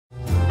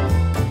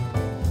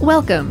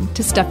Welcome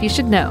to Stuff You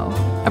Should Know,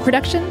 a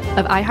production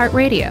of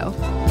iHeartRadio.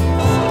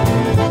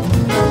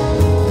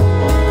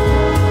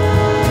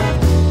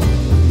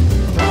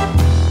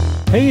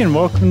 Hey, and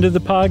welcome to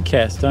the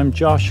podcast. I'm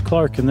Josh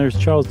Clark, and there's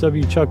Charles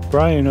W. Chuck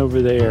Bryan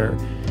over there.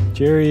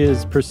 Jerry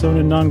is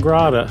persona non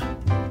grata.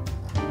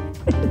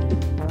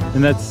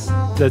 And that's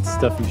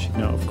stuff you should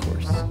know, of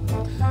course.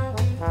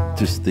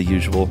 Just the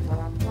usual.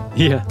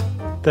 Yeah,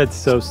 that's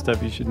so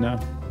stuff you should know.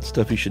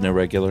 Stuff you should know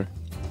regular.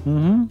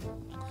 Mm-hmm.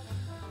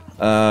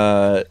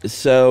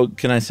 So,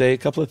 can I say a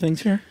couple of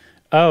things here?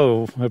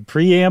 Oh, a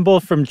preamble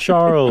from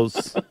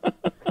Charles.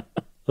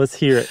 Let's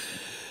hear it.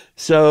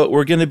 So,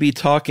 we're going to be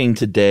talking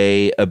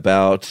today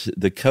about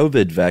the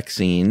COVID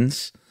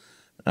vaccines,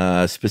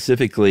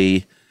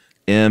 specifically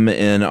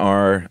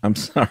mRNA. I'm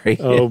sorry.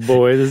 Oh,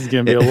 boy, this is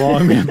going to be a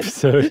long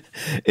episode.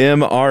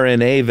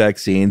 mRNA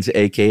vaccines,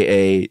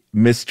 a.k.a.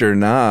 Mr.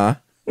 Na,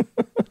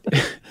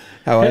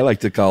 how I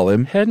like to call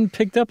him. Hadn't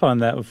picked up on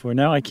that before.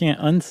 Now I can't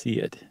unsee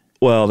it.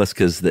 Well, that's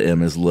because the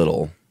M is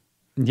little.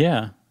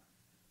 Yeah.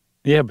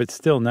 Yeah, but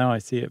still, now I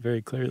see it very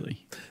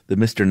clearly. The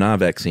Mr. Na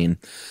vaccine.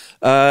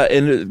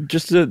 And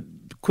just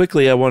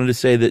quickly, I wanted to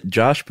say that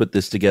Josh put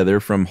this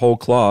together from whole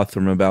cloth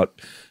from about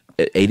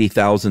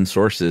 80,000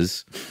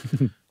 sources.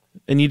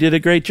 And you did a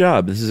great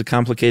job. This is a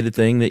complicated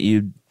thing that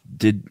you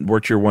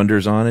worked your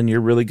wonders on, and you're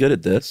really good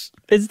at this.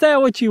 Is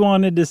that what you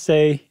wanted to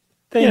say?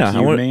 Thank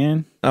you,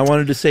 man. I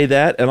wanted to say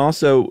that. And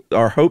also,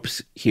 our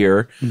hopes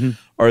here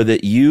are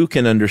that you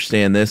can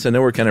understand this. I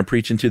know we're kind of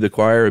preaching to the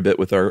choir a bit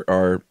with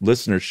our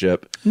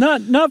listenership.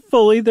 Not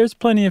fully. There's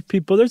plenty of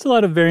people. There's a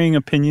lot of varying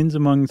opinions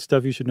among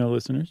Stuff You Should Know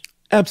listeners.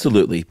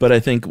 Absolutely. But I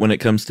think when it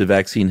comes to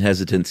vaccine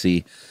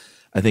hesitancy,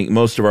 I think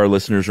most of our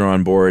listeners are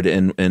on board.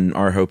 And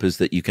our hope is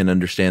that you can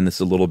understand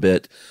this a little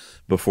bit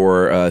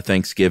before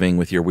Thanksgiving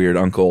with your weird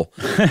uncle.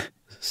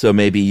 So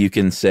maybe you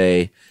can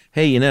say,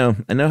 hey,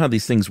 I know how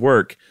these things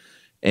work.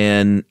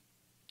 And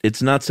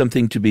it's not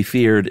something to be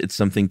feared. It's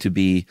something to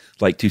be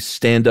like to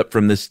stand up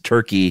from this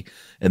turkey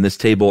and this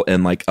table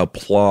and like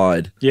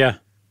applaud. Yeah.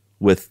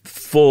 With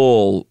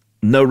full,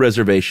 no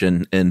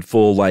reservation and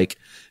full like,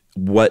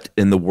 what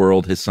in the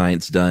world has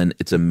science done?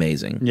 It's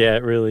amazing. Yeah,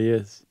 it really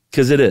is.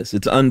 Because it is.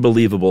 It's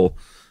unbelievable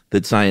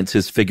that science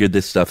has figured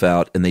this stuff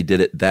out and they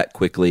did it that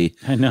quickly.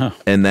 I know.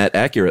 And that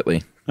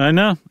accurately. I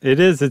know.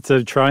 It is. It's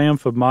a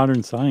triumph of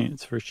modern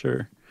science for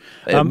sure.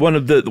 One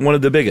of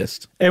the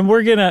biggest. And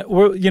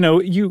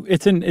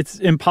it's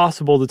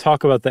impossible to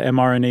talk about the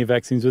mRNA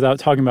vaccines without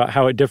talking about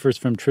how it differs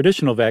from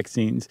traditional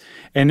vaccines.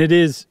 And it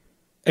is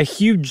a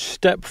huge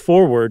step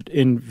forward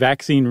in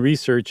vaccine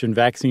research and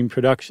vaccine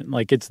production.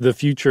 Like, it's the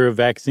future of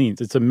vaccines.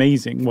 It's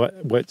amazing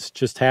what's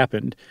just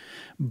happened.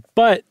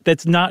 But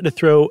that's not to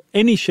throw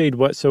any shade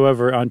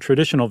whatsoever on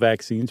traditional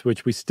vaccines,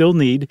 which we still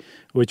need,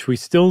 which we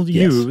still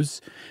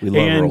use. We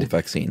love old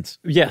vaccines.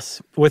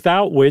 Yes,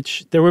 without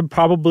which there would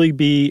probably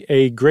be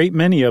a great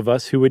many of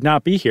us who would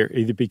not be here,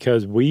 either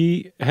because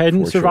we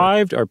hadn't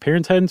survived, our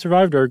parents hadn't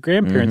survived, or our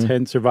grandparents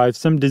hadn't survived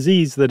some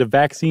disease that a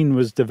vaccine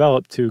was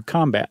developed to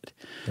combat.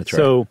 That's right.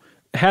 So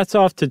hats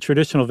off to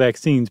traditional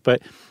vaccines,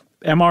 but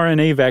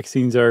mRNA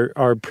vaccines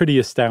are pretty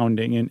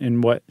astounding in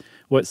what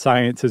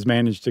science has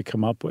managed to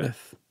come up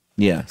with.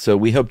 Yeah, so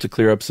we hope to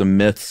clear up some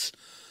myths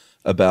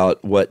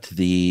about what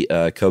the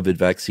COVID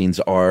vaccines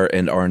are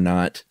and are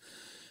not.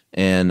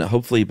 And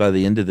hopefully by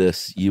the end of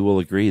this, you will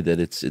agree that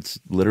it's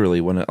literally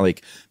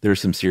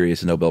there's some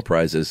serious Nobel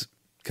Prizes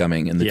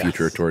coming in the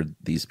future toward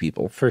these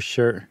people. For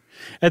sure.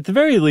 At the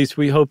very least,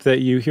 we hope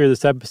that you hear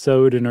this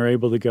episode and are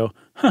able to go,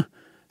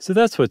 so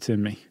that's what's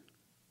in me.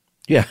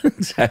 Yeah,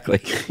 exactly.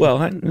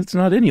 Well, it's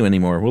not in you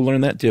anymore. We'll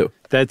learn that too.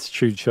 That's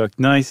true, Chuck.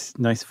 Nice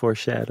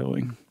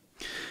foreshadowing.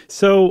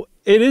 So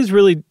it is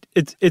really,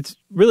 it's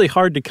really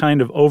hard to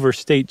kind of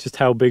overstate just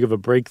how big of a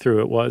breakthrough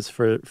it was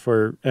for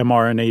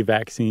mRNA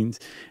vaccines,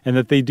 and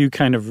that they do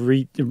kind of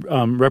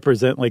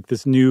represent like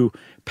this new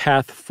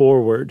path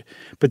forward.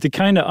 But to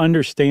kind of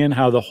understand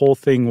how the whole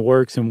thing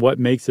works and what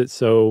makes it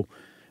so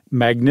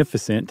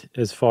magnificent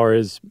as far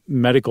as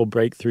medical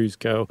breakthroughs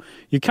go,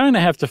 you kind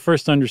of have to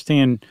first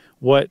understand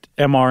what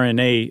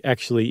mRNA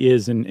actually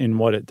is and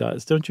what it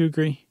does. Don't you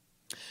agree?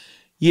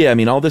 Yeah, I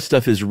mean, all this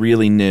stuff is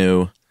really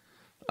new.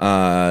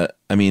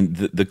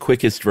 The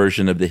quickest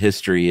version of the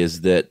history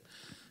is that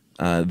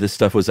this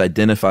stuff was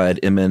identified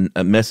in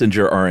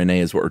messenger RNA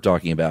is what we're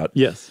talking about.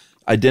 Yes.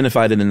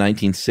 Identified in the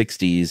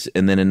 1960s,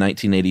 and then in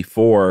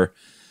 1984,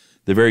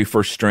 the very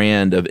first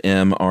strand of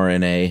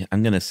mRNA,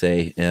 I'm going to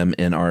say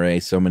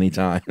mRNA so many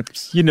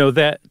times.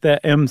 That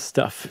M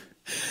stuff.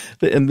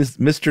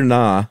 Mr.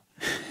 Na,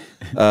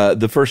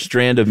 the first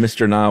strand of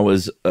Mr. Na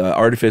was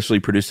artificially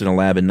produced in a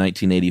lab in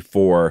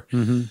 1984,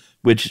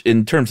 which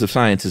in terms of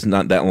science is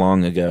not that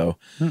long ago.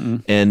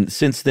 And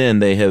since then,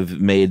 they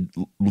have made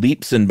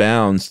leaps and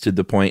bounds to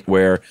the point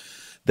where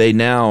they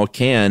now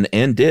can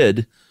and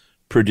did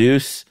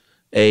produce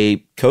a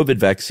COVID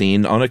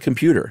vaccine on a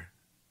computer.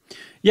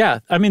 Yeah,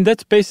 I mean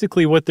that's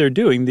basically what they're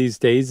doing these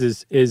days.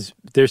 Is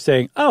they're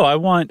saying, "Oh, I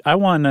want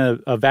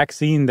a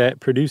vaccine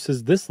that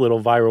produces this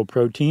little viral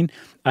protein.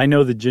 I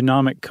know the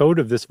genomic code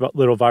of this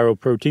little viral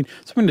protein,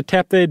 so I'm going to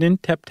tap that in,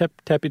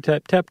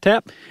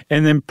 tap,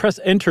 and then press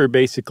enter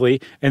basically,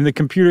 and the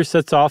computer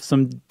sets off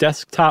some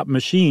desktop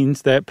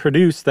machines that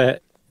produce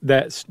that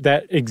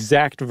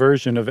exact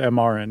version of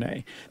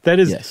mRNA. That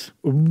is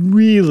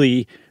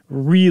really,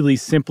 really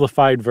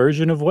simplified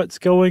version of what's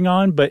going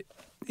on, but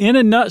in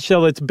a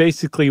nutshell, it's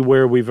basically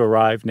where we've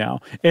arrived now.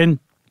 And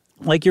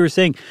like you were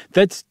saying,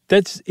 that's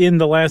in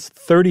the last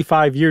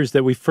 35 years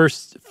that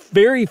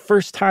very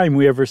first time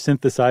we ever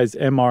synthesized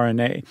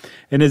mRNA.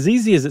 And as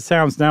easy as it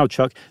sounds now,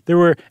 Chuck, there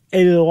were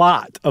a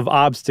lot of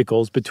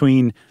obstacles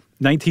between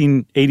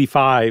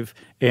 1985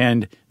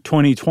 and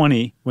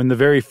 2020 when the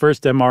very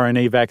first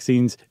mRNA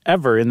vaccines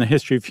ever in the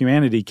history of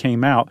humanity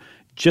came out,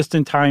 just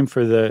in time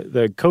for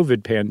the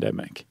COVID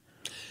pandemic.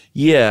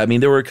 Yeah, I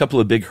mean, there were a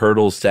couple of big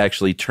hurdles to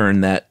actually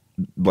turn that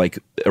like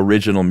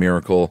original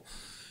miracle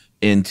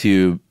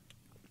into,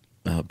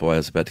 oh boy, I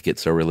was about to get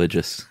so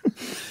religious,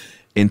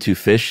 into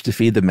fish to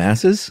feed the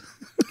masses.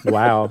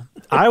 Wow.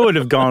 I would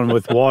have gone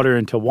with water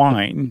into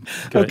wine.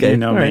 Okay, you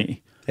know right.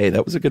 me. Hey,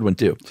 that was a good one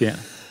too. Yeah.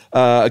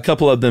 A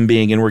couple of them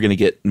being, and we're going to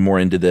get more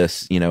into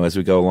this, as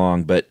we go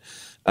along, but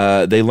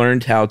they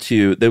learned how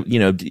to,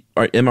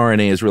 our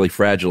mRNA is really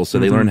fragile, so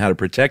they learned how to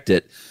protect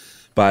it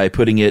by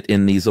putting it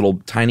in these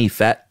little tiny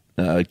fat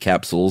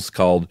capsules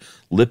called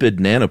lipid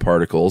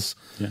nanoparticles.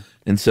 Yeah.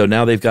 And so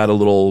now they've got a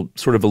little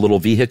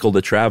vehicle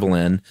to travel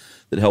in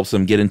that helps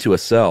them get into a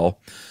cell.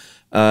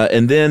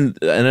 And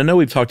I know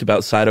we've talked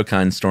about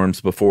cytokine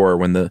storms before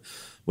when the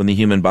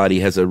human body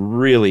has a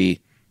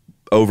really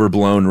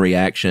overblown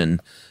reaction,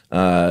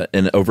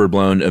 an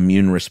overblown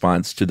immune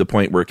response to the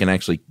point where it can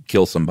actually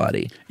kill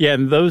somebody. Yeah,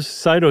 and those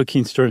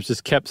cytokine storms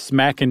just kept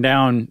smacking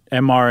down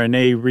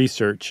mRNA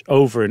research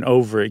over and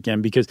over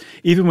again, because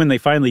even when they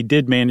finally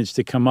did manage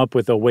to come up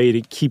with a way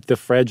to keep the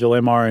fragile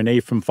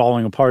mRNA from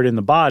falling apart in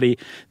the body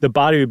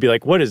would be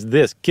like, what is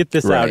this? Get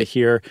this out of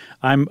here.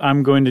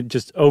 I'm going to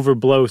just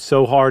overblow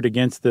so hard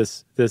against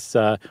this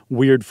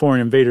weird foreign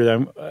invader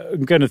that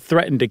I'm going to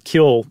threaten to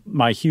kill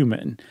my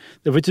human,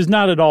 which is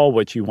not at all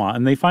what you want.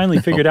 And they finally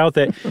figured out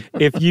that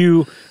if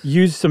you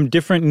use some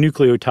different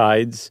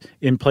nucleotides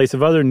in place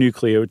of other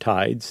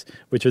nucleotides,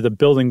 which are the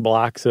building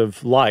blocks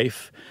of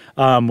life,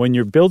 when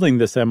you're building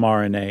this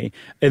mRNA,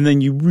 and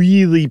then you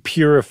really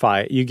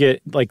purify it, you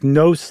get like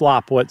no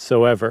slop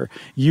whatsoever,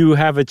 you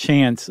have a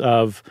chance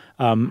of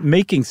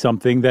making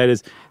something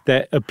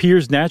that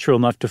appears natural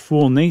enough to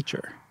fool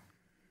nature.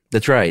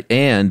 That's right.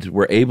 And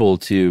we're able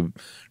to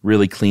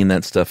really clean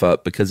that stuff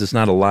up because it's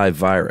not a live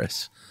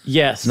virus.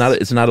 Yes.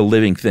 It's not a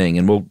living thing,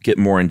 and we'll get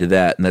more into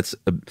that. And that's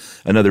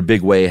another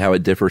big way how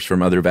it differs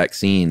from other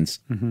vaccines.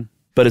 Mm-hmm.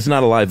 But it's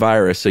not a live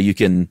virus, so you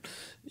can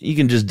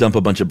just dump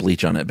a bunch of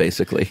bleach on it,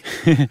 basically.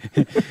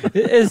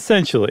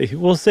 Essentially,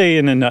 we'll say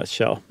in a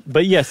nutshell.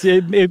 But yes,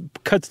 it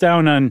cuts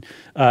down on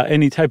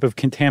any type of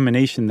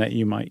contamination that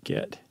you might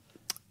get.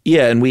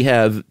 Yeah, and we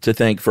have to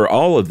thank for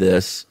all of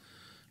this,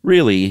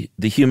 really,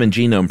 the Human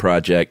Genome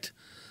Project,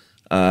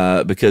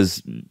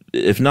 because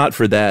if not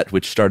for that,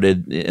 which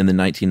started in the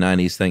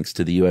 1990s thanks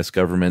to the U.S.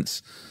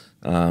 government's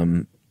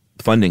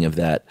funding of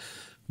that,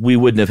 we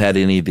wouldn't have had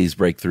any of these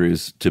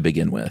breakthroughs to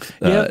begin with,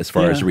 as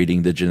far as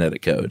reading the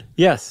genetic code.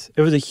 Yes,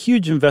 it was a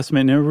huge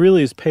investment, and it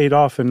really has paid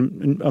off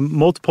in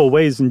multiple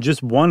ways, and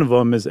just one of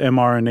them is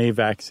mRNA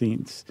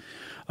vaccines.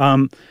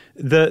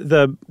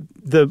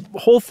 The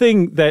whole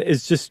thing that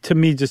is just, to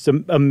me, just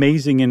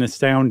amazing and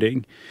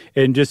astounding,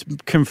 and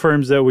just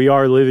confirms that we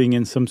are living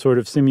in some sort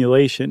of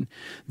simulation,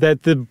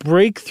 that the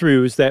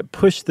breakthroughs that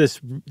push this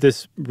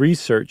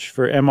research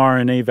for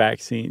mRNA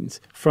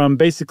vaccines from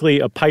basically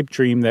a pipe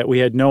dream that we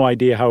had no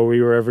idea how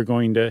we were ever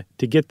going to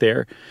get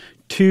there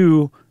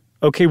to,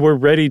 okay, we're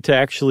ready to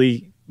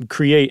actually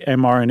create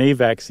mRNA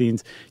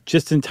vaccines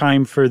just in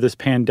time for this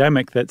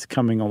pandemic that's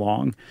coming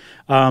along.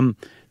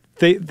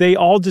 They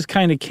all just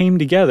kind of came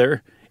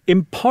together,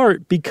 in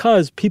part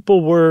because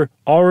people were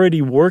already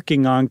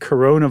working on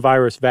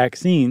coronavirus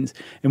vaccines.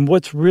 And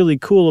what's really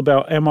cool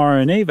about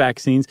mRNA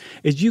vaccines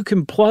is you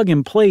can plug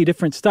and play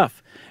different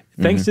stuff.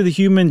 Thanks to the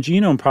Human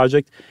Genome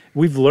Project,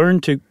 we've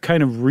learned to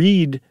kind of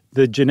read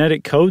the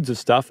genetic codes of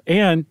stuff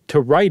and to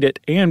write it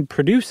and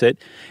produce it.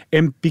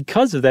 And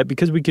because of that,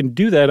 because we can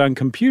do that on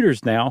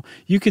computers now,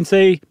 you can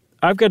say,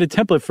 I've got a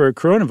template for a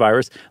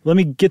coronavirus. Let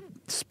me get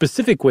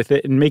specific with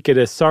it and make it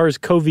a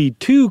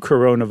SARS-CoV-2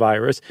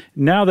 coronavirus.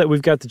 Now that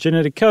we've got the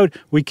genetic code,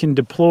 we can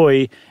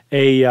deploy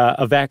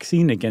a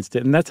vaccine against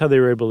it. And that's how they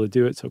were able to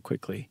do it so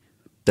quickly.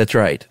 That's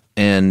right.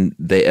 And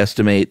they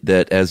estimate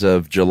that as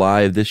of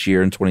July of this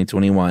year in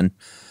 2021,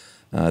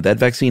 that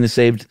vaccine has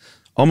saved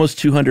almost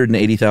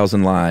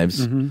 280,000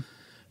 lives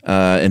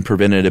and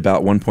prevented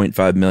about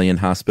 1.5 million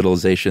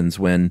hospitalizations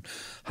when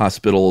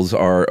hospitals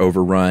are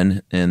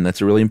overrun. And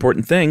that's a really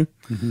important thing.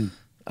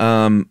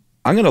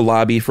 I'm going to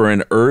lobby for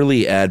an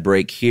early ad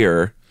break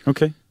here.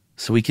 Okay.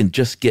 So we can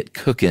just get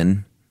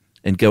cooking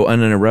and go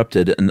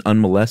uninterrupted and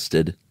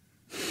unmolested.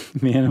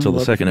 Man, until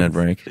the second ad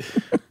break.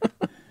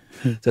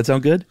 Does that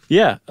sound good?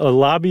 Yeah,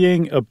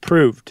 lobbying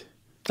approved.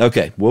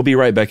 Okay, we'll be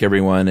right back,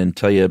 everyone, and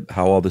tell you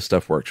how all this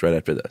stuff works right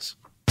after this.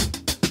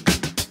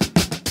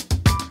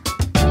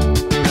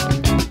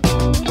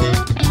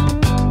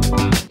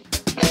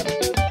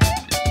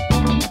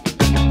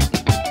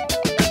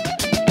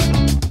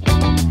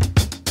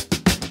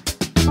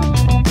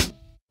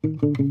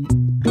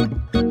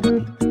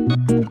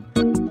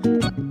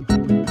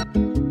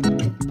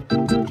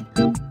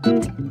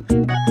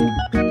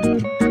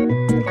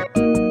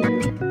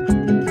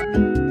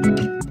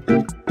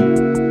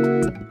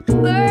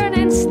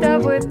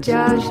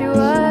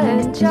 Joshua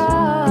and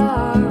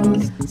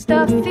Charles,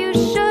 stuff you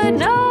should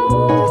know.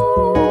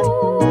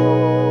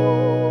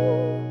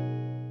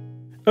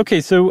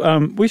 Okay, so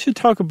we should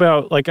talk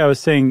about, like I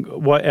was saying,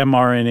 what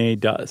mRNA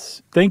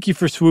does. Thank you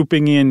for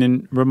swooping in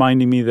and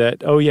reminding me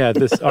that, oh yeah,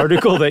 this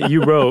article that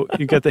you wrote,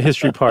 you got the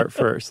history part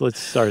first. Let's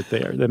start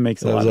there. That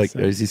makes a lot of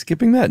sense. Is he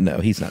skipping that? No,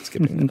 he's not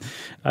skipping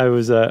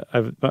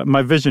that.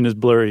 My vision is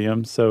blurry.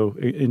 I'm so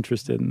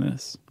interested in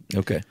this.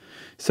 Okay.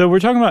 So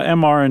we're talking about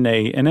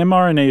mRNA, and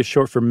mRNA is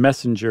short for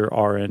messenger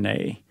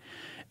RNA.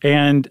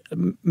 And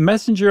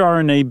messenger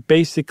RNA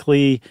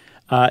basically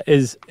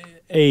is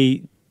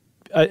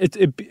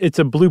it's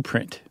a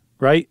blueprint,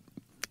 right?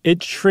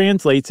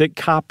 It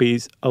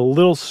copies a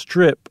little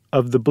strip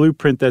of the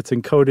blueprint that's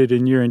encoded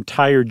in your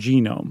entire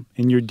genome,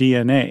 in your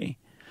DNA.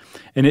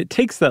 And it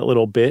takes that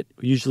little bit,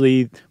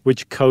 usually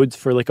which codes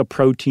for like a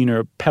protein or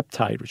a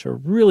peptide, which are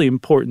really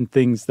important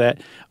things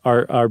that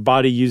our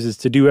body uses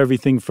to do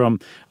everything from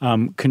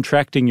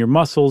contracting your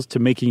muscles to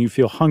making you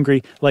feel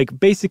hungry. Like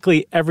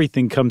basically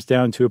everything comes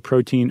down to a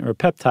protein or a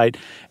peptide.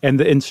 And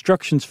the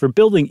instructions for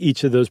building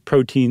each of those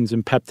proteins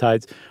and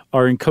peptides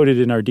are encoded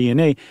in our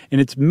DNA. And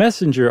it's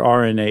messenger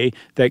RNA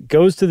that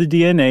goes to the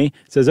DNA,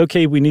 says,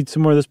 okay, we need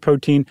some more of this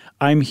protein.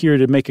 I'm here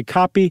to make a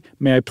copy.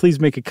 May I please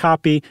make a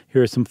copy?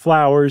 Here are some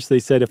flowers. They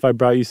said if I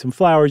brought you some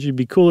flowers, you'd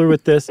be cooler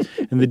with this.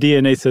 And the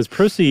DNA says,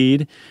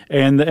 proceed.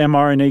 And the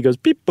mRNA goes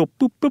beep, boop,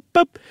 boop, boop,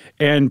 boop,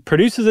 and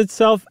produces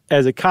itself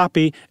as a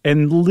copy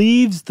and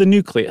leaves the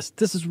nucleus.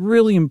 This is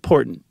really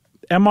important.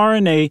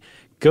 mRNA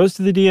goes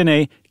to the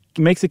DNA,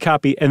 makes a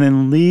copy, and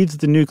then leaves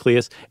the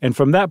nucleus. And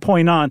from that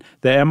point on,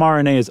 the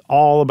mRNA is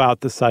all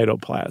about the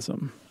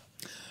cytoplasm.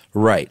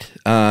 Right.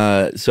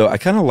 So I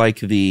kind of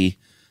like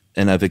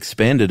and I've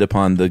expanded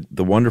upon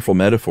the wonderful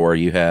metaphor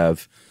you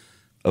have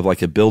of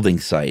like a building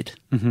site.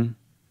 Mm-hmm.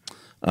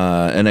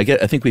 And I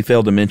think we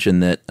failed to mention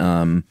that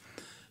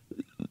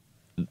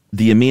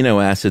the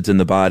amino acids in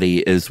the body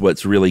is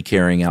what's really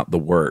carrying out the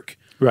work.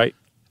 Right.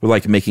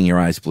 Like making your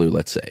eyes blue,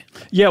 let's say.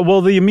 Yeah,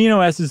 well, the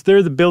amino acids,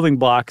 they're the building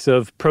blocks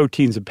of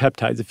proteins and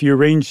peptides. If you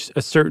arrange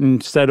a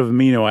certain set of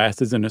amino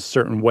acids in a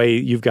certain way,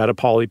 you've got a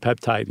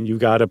polypeptide and you've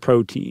got a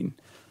protein.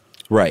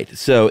 Right.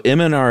 So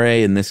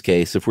mRNA in this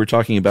case, if we're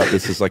talking about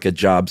this as like a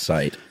job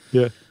site.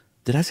 Yeah.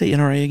 Did I say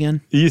NRA again?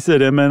 You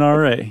said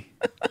MNRA.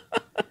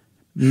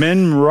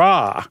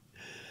 MNRA.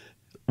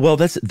 Well,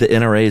 the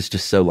NRA is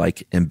just so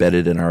like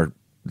embedded in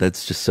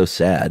that's just so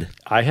sad.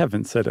 I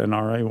haven't said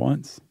NRA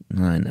once.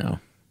 I know.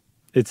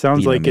 It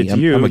sounds like it's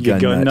I'm a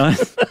gun nut.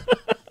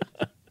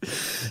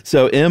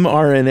 So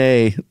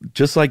mRNA,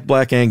 just like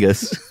Black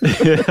Angus.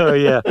 Oh,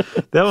 yeah.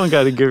 That one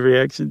got a good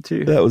reaction,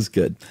 too. That was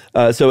good.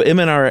 So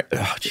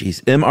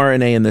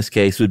mRNA in this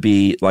case would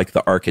be like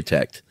the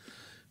architect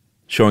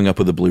showing up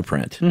with a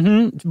blueprint.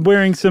 Mm-hmm.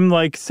 Wearing some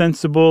like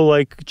sensible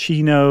like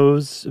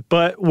chinos,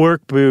 but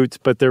work boots,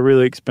 but they're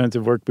really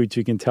expensive work boots.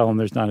 You can tell them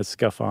there's not a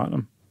scuff on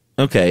them.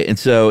 Okay, and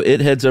so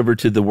it heads over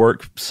to the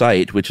work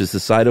site, which is the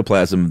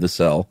cytoplasm of the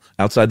cell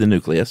outside the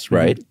nucleus,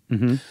 right?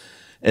 Mm-hmm.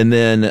 And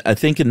then I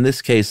think in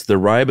this case, the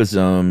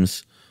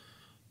ribosomes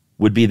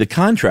would be the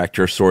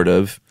contractor, sort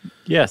of.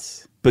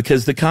 Yes.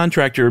 Because the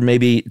contractor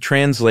maybe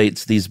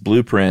translates these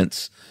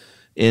blueprints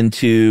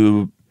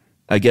into,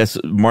 I guess,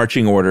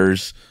 marching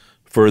orders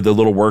for the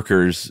little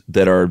workers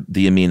that are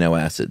the amino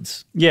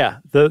acids. Yeah,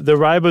 the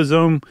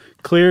ribosome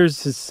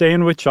clears his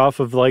sandwich off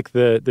of like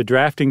the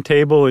drafting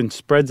table and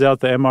spreads out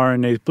the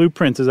mRNA's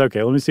blueprint. Says,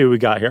 okay, let me see what we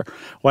got here.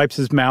 Wipes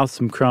his mouth,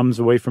 some crumbs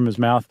away from his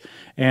mouth,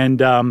 and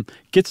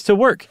gets to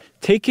work,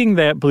 taking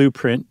that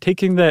blueprint,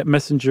 taking that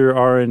messenger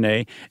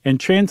RNA, and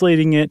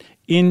translating it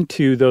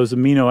into those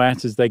amino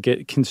acids that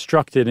get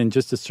constructed in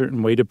just a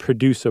certain way to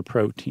produce a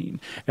protein.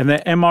 And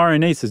that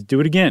mRNA says, do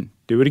it again,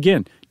 do it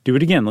again. Do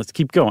it again. Let's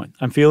keep going.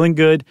 I'm feeling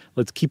good.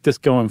 Let's keep this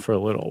going for a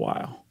little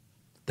while.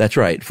 That's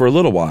right, for a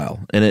little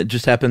while. And it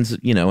just happens,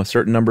 a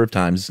certain number of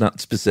times. It's not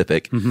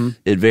specific. Mm-hmm.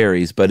 It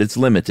varies, but it's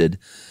limited.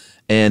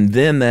 And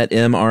then that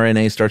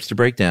mRNA starts to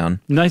break down.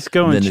 Nice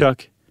going,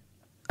 Chuck.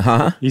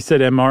 You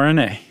said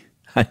mRNA.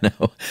 I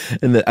know.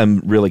 And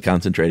I'm really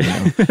concentrating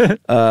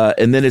now.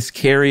 And then it's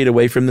carried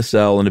away from the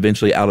cell and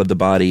eventually out of the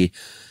body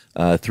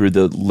through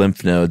the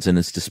lymph nodes, and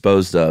it's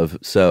disposed of.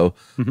 So,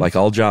 like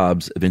all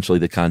jobs, eventually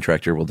the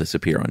contractor will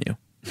disappear on you.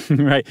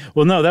 Right.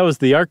 Well, no, that was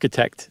the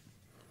architect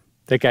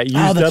that got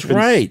used up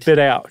and spit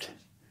out.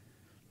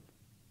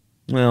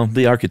 Well,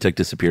 the architect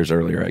disappears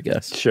earlier, I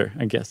guess. Sure,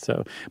 I guess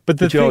so.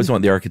 But you always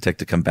want the architect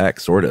to come back,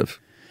 sort of.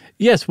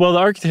 Yes, well, the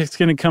architect's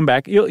going to come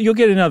back. You'll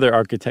get another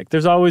architect.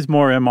 There's always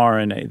more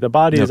mRNA. The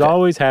body is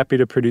always happy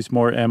to produce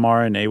more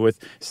mRNA with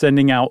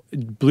sending out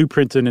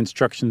blueprints and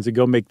instructions to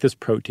go make this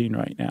protein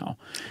right now.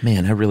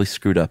 Man, I really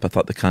screwed up. I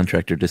thought the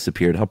contractor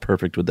disappeared. How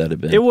perfect would that have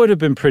been? It would have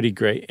been pretty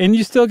great. And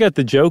you still got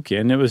the joke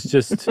in. It was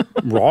just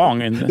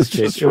wrong in this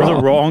case. It was a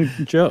wrong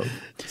joke.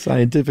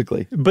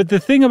 Scientifically. But the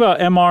thing about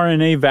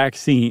mRNA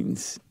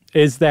vaccines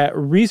is that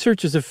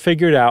researchers have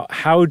figured out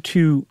how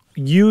to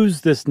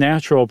use this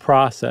natural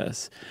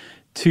process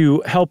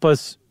to help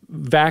us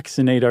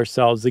vaccinate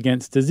ourselves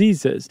against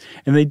diseases.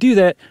 And they do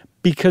that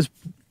because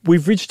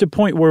we've reached a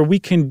point where we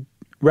can,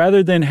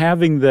 rather than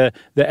having the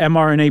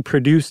mRNA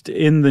produced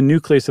in the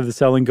nucleus of the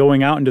cell and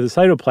going out into the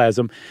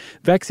cytoplasm,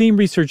 vaccine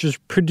researchers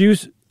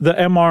produce the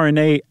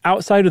mRNA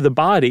outside of the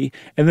body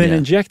and then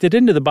inject it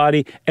into the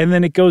body, and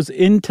then it goes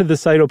into the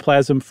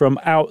cytoplasm from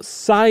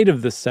outside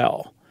of the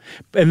cell.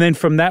 And then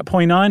from that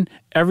point on,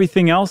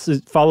 everything else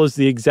follows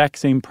the exact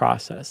same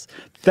process.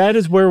 That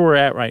is where we're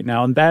at right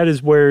now, and that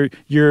is where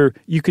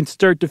you can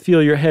start to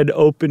feel your head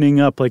opening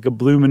up like a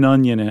bloomin'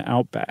 onion in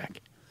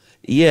Outback.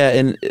 Yeah,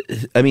 and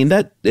I mean,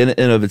 that in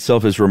and of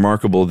itself is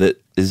remarkable,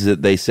 that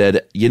they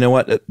said, you know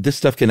what, this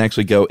stuff can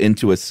actually go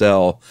into a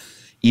cell,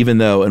 even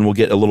though, and we'll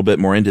get a little bit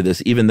more into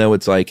this, even though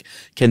it's like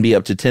can be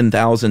up to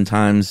 10,000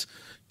 times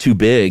too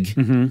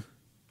big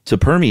to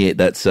permeate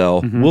that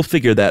cell. We'll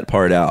figure that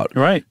part out.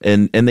 Right.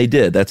 And they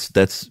did. That's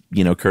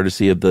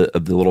courtesy of the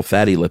little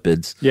fatty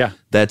lipids. Yeah.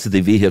 That's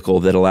the vehicle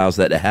that allows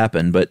that to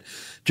happen. But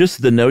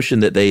just the notion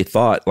that they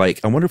thought, like,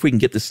 I wonder if we can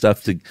get this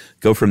stuff to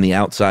go from the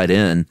outside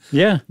in,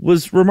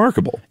 was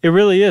remarkable. It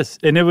really is.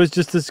 And it was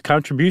just this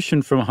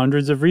contribution from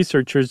hundreds of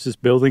researchers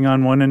just building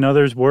on one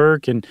another's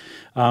work. And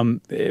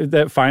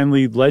that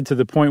finally led to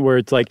the point where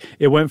it's like,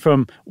 it went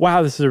from,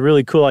 wow, this is a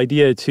really cool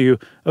idea, to,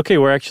 okay,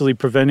 we're actually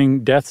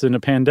preventing deaths in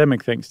a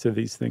pandemic thanks to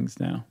these things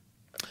now.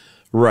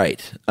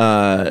 Right.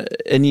 And,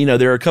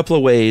 there are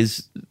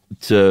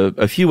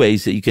a few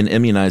ways that you can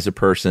immunize a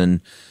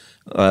person,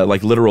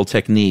 like literal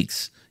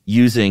techniques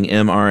using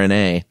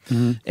mRNA.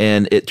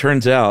 And it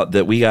turns out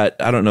that we got,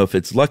 I don't know if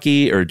it's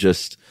lucky or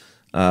just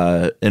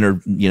divine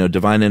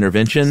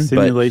intervention,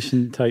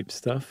 simulation type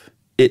stuff.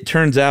 It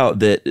turns out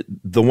that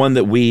the one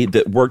that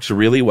works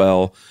really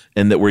well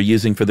and that we're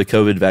using for the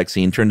COVID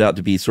vaccine turned out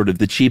to be sort of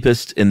the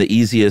cheapest and the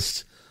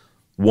easiest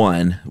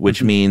one,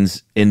 which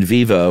means in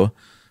vivo,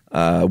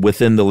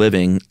 within the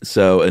living.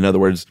 So in other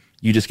words,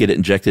 you just get it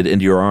injected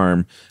into your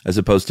arm as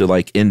opposed to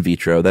like in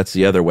vitro. That's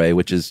the other way,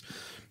 which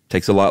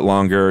takes a lot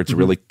longer. It's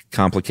really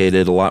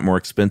complicated, a lot more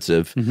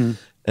expensive.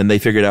 And they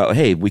figured out,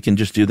 hey, we can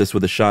just do this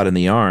with a shot in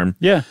the arm.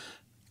 Yeah.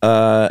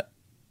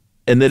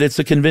 And that it's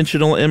a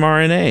conventional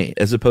mRNA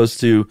as opposed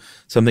to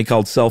something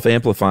called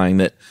self-amplifying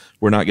that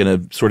we're not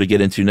going to sort of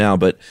get into now,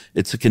 but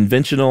it's a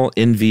conventional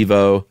in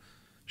vivo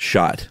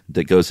shot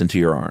that goes into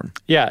your arm.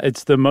 Yeah,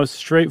 it's the most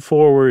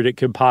straightforward it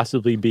could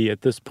possibly be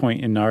at this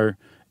point in our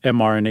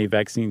mRNA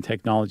vaccine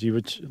technology,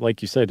 which,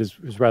 like you said,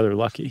 is rather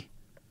lucky.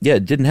 Yeah,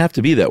 it didn't have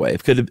to be that way.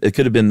 It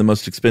could have been the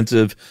most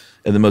expensive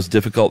and the most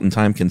difficult and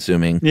time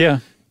consuming. Yeah.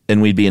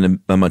 And we'd be in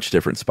a much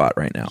different spot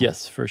right now.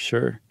 Yes, for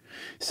sure.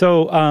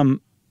 So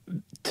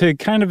to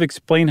kind of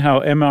explain how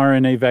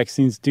mRNA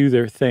vaccines do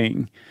their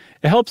thing,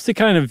 it helps to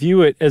kind of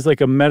view it as like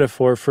a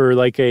metaphor for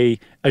like a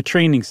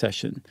training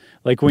session.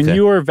 Like when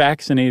you are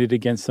vaccinated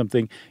against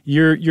something,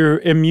 your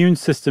immune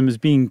system is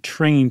being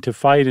trained to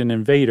fight an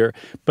invader,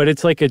 but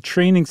it's like a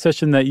training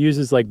session that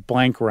uses like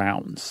blank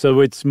rounds. So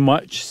it's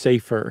much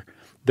safer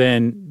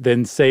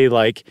than say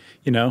like,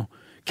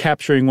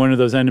 capturing one of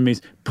those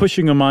enemies,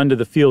 pushing them onto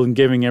the field and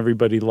giving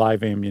everybody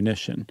live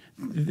ammunition.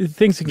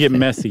 Things can get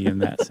messy in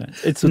that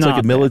sense. It's not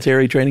like a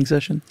military training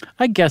session?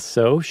 I guess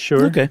so,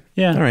 sure. Okay.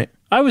 Yeah. All right.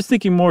 I was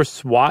thinking more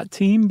SWAT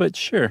team, but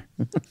sure.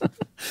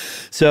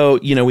 So,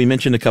 we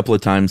mentioned a couple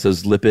of times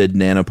those lipid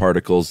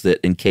nanoparticles that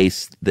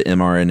encase the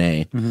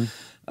mRNA,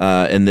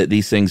 and that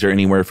these things are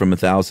anywhere from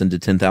 1,000 to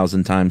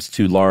 10,000 times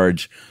too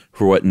large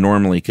for what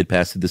normally could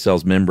pass through the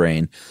cell's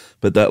membrane.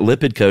 But that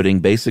lipid coating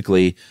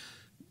basically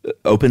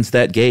opens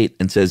that gate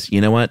and says, you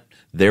know what,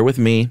 they're with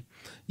me.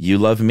 You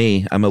love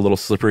me. I'm a little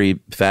slippery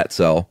fat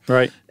cell.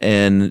 Right.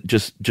 And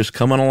just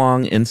come on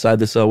along inside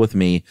the cell with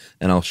me,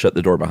 and I'll shut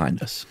the door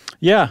behind us.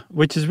 Yeah,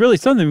 which is really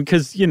something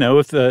because,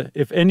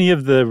 if any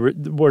of the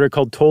what are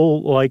called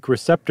toll-like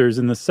receptors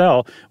in the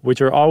cell,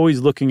 which are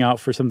always looking out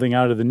for something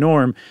out of the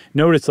norm,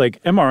 notice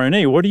like,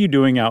 mRNA, what are you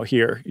doing out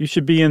here? You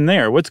should be in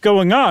there. What's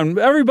going on?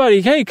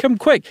 Everybody, hey, come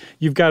quick.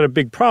 You've got a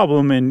big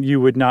problem, and you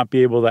would not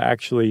be able to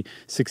actually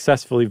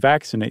successfully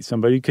vaccinate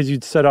somebody because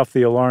you'd set off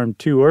the alarm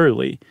too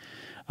early.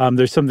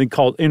 There's something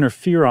called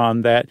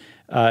interferon that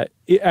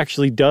it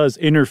actually does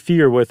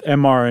interfere with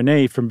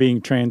mRNA from being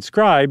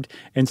transcribed.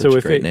 And Such so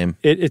a great name.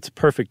 It's a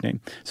perfect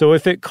name. So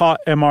if it caught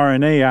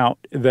mRNA out,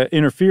 the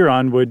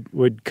interferon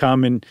would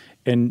come and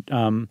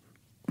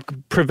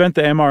prevent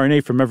the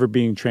mRNA from ever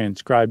being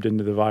transcribed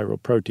into the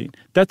viral protein.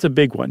 That's a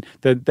big one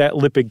that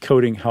lipid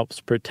coating helps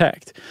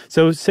protect.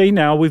 So say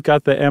now we've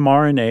got the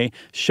mRNA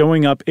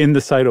showing up in the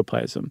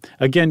cytoplasm.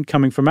 Again,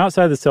 coming from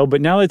outside the cell,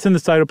 but now it's in the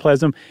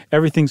cytoplasm.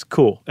 Everything's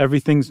cool.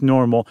 Everything's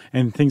normal,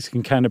 and things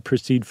can kind of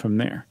proceed from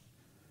there.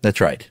 That's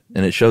right.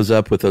 And it shows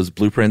up with those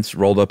blueprints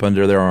rolled up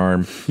under their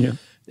arm. Yeah.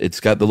 It's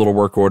got the little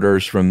work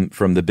orders from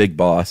the big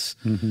boss.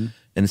 Mm-hmm.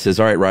 And it says,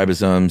 all right,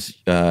 ribosomes,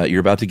 you're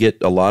about to get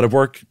a lot of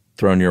work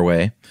thrown your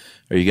way.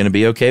 Are you going to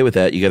be okay with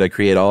that? You got to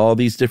create all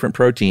these different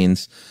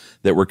proteins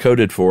that we're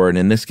coded for. And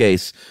in this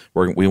case,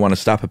 we want to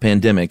stop a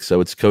pandemic.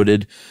 So it's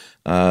coded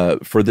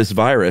for this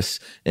virus.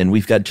 And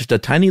we've got just a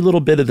tiny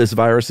little bit of this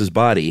virus's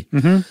body.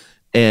 Mm-hmm.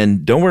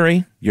 And don't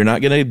worry, you're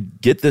not going to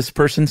get this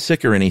person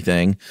sick or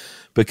anything,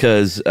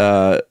 because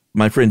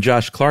my friend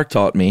Josh Clark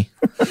taught me.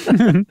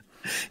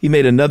 He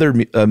made another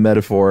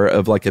metaphor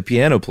of like a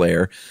piano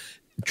player.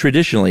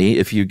 Traditionally,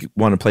 if you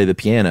want to play the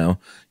piano,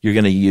 you're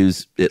going to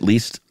use at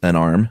least an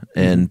arm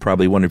and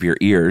probably one of your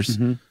ears,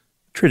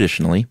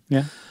 traditionally.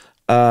 Yeah.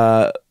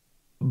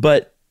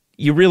 But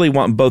you really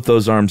want both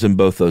those arms and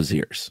both those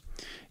ears.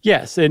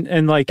 Yes, and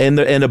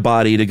a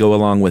body to go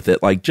along with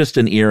it. Like just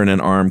an ear and an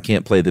arm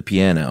can't play the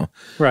piano.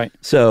 Right.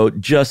 So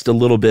just a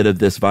little bit of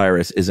this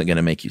virus isn't going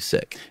to make you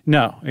sick.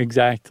 No,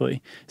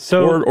 exactly.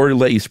 So or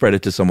let you spread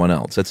it to someone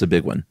else. That's a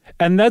big one.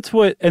 And that's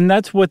what the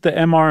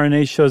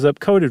mRNA shows up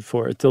coded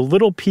for. It's a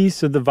little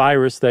piece of the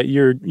virus that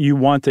you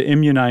want to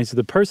immunize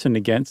the person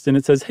against, and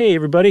it says, "Hey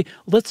everybody,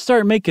 let's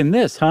start making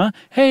this, huh?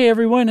 Hey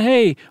everyone,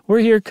 hey, we're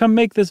here, come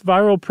make this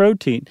viral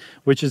protein,"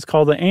 which is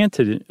called the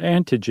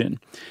antigen.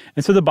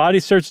 And so the body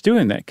starts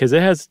doing that because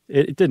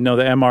it didn't know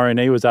the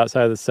mRNA was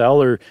outside of the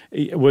cell or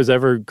was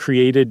ever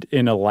created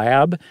in a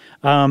lab.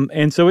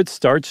 And so it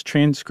starts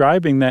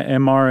transcribing that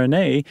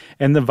mRNA,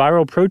 and the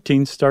viral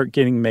proteins start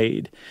getting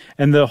made.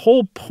 And the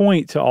whole point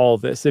to all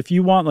this, if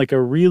you want like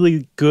a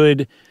really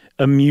good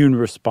immune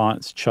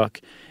response, Chuck,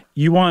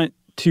 you want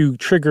to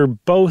trigger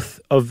both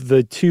of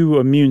the two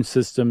immune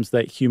systems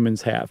that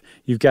humans have.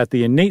 You've got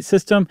the innate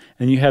system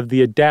and you have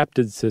the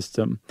adaptive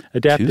system.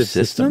 Adaptive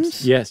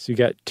systems? Yes, you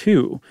got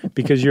two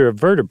because you're a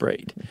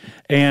vertebrate.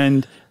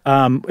 And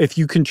if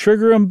you can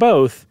trigger them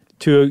both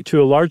to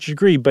a large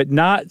degree, but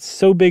not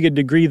so big a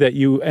degree that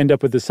you end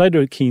up with a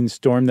cytokine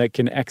storm that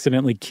can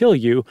accidentally kill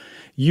you,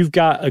 you've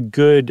got a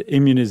good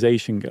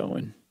immunization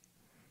going.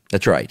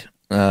 That's right.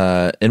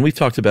 And we've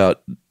talked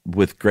about,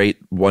 with great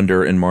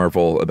wonder and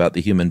marvel, about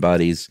the human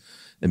body's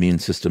immune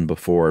system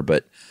before,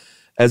 but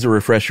as a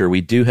refresher,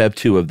 we do have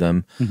two of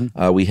them.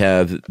 Mm-hmm. We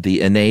have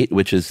the innate,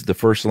 which is the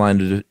first line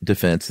of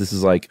defense. This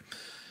is like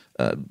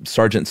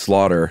Sergeant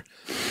Slaughter.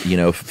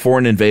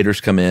 Foreign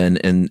invaders come in,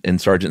 and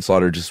Sergeant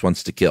Slaughter just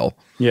wants to kill.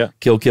 Yeah,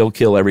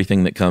 kill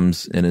everything that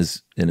comes in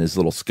his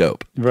little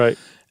scope. Right,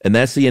 and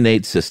that's the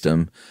innate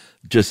system.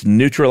 Just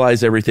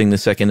neutralize everything the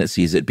second it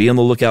sees it. Be on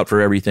the lookout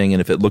for everything,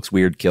 and if it looks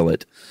weird, kill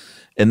it.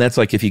 And that's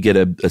like if you get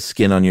a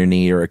skin on your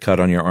knee or a cut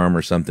on your arm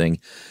or something,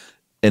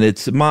 and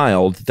it's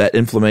mild, that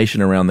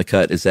inflammation around the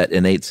cut is that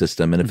innate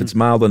system. And if it's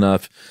mild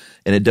enough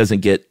and it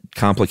doesn't get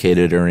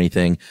complicated or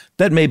anything,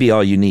 that may be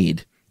all you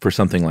need for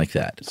something like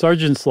that.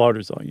 Sergeant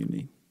Slaughter's all you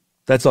need.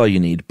 That's all you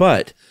need.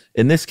 But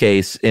in this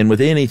case, and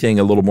with anything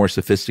a little more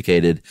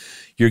sophisticated,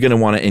 you're going to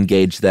want to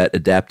engage that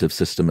adaptive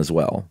system as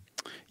well.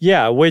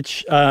 Yeah,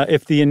 which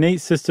if the innate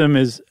system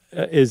is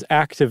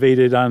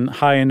activated on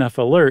high enough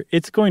alert,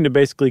 it's going to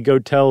basically go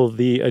tell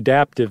the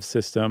adaptive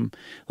system,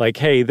 like,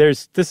 hey,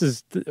 this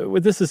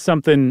is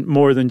something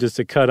more than just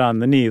a cut on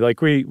the knee.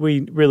 Like we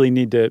really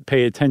need to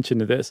pay attention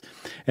to this.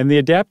 And the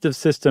adaptive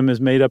system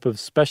is made up of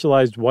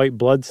specialized white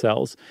blood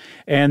cells,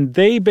 and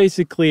they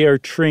basically are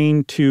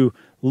trained to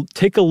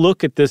take a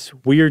look at this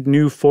weird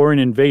new foreign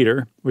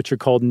invader, which are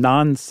called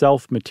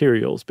non-self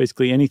materials.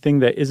 Basically anything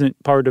that isn't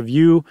part of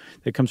you,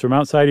 that comes from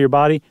outside of your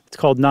body, it's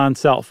called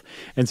non-self.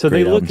 And so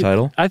Great they look album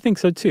title. I think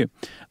so too.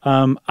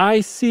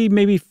 I see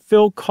maybe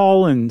Phil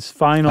Collins'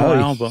 final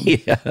album.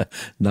 Yeah,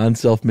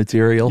 non-self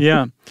material.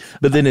 Yeah.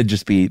 But then it'd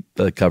just be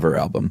the cover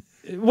album.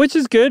 Which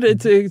is good.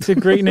 It's a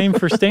great name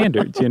for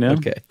standards,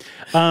 Okay.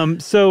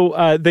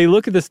 So they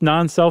look at this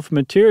non-self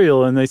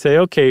material and they say,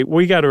 okay,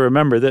 we got to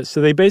remember this.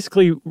 So they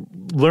basically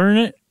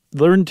learn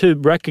to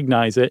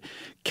recognize it,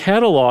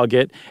 catalog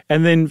it,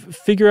 and then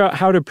figure out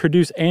how to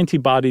produce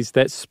antibodies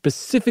that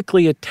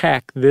specifically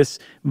attack this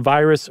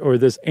virus or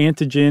this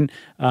antigen,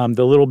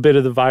 the little bit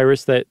of the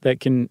virus that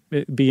can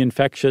be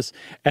infectious,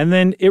 and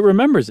then it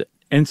remembers it.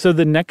 And so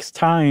the next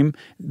time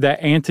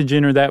that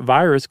antigen or that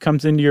virus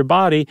comes into your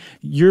body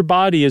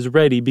is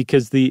ready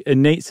because the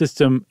innate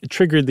system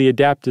triggered the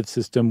adaptive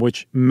system,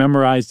 which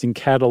memorized and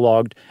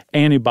cataloged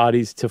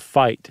antibodies to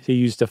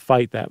use to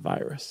fight that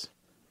virus.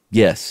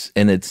 Yes,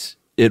 and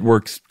it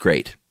works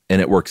great, and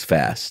it works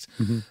fast.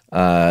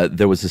 Mm-hmm.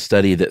 There was a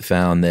study that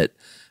found that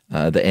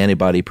the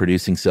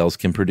antibody-producing cells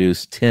can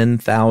produce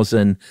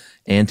 10,000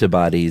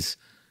 antibodies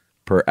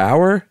per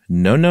hour?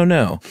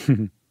 No.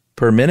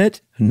 Per minute?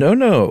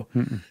 No.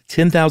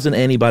 10,000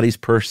 antibodies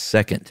per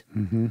second.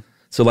 Mm-hmm.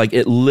 So like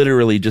it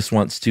literally just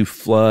wants to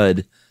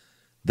flood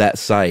that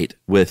site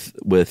with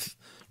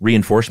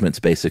reinforcements,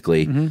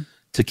 basically,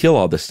 to kill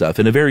all this stuff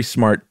in a very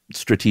smart,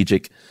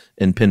 strategic,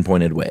 and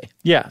pinpointed way.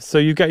 Yeah, so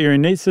you've got your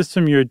innate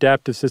system, your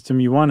adaptive system.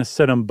 You want to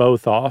set them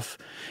both off.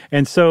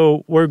 And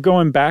so we're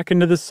going back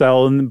into the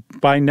cell, and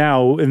by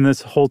now, in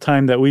this whole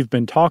time that we've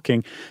been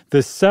talking,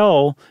 the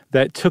cell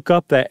that took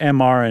up that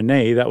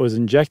mRNA that was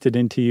injected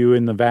into you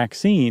in the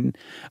vaccine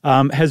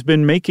has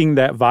been making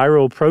that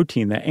viral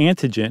protein, that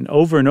antigen,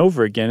 over and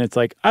over again. It's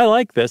like, I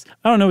like this.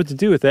 I don't know what to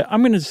do with it.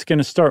 I'm just going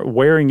to start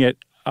wearing it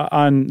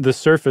on the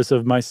surface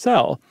of my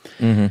cell.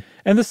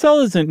 And the cell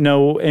doesn't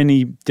know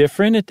any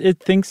different. It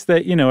thinks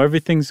that,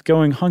 everything's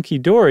going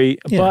hunky-dory.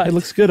 Yeah, but it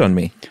looks good on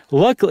me.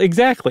 Luckily,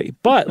 exactly.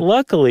 But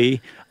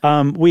luckily,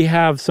 we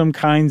have some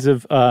kinds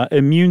of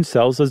immune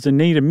cells, those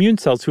innate immune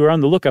cells, who are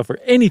on the lookout for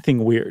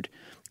anything weird.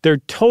 They're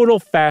total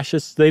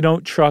fascists. They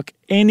don't truck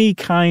any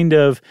kind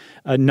of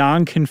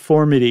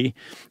nonconformity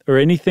or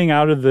anything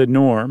out of the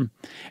norm.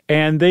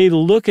 And they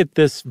look at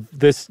this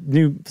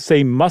new,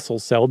 say, muscle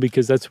cell,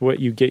 because that's what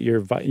you get your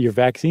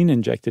vaccine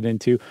injected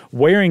into,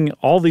 wearing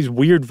all these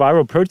weird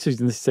viral proteins,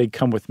 and they say,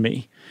 come with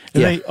me.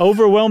 And they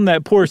overwhelm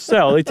that poor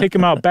cell. They take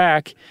them out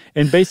back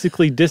and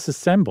basically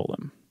disassemble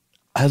them.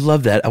 I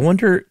love that. I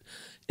wonder,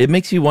 it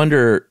makes you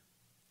wonder,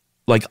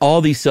 like,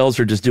 all these cells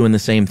are just doing the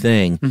same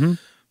thing.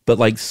 But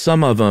like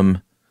some of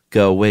them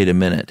go, wait a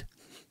minute,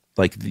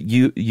 like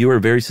you are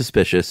very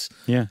suspicious,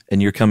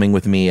 and you're coming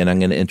with me, and I'm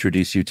going to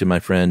introduce you to my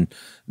friend,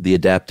 the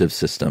adaptive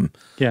system.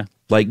 Yeah.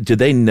 Like, do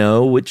they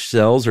know which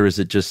cells, or is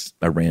it just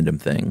a random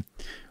thing?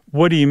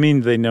 What do you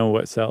mean they know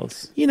what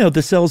cells?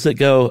 The cells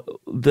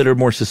that are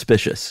more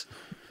suspicious.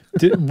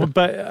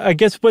 But I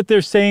guess what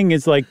they're saying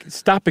is, like,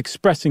 stop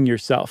expressing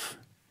yourself.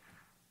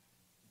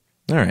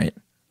 All right.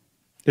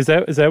 Is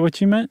that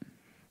what you meant?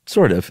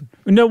 Sort of.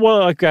 No,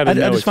 well, I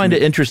just find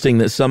it interesting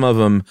that some of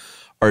them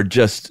are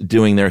just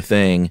doing their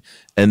thing,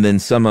 and then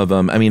some of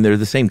them, I mean, they're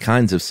the same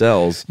kinds of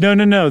cells.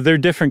 No, they're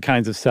different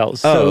kinds of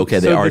cells.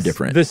 They are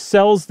different. The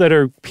cells that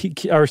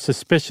are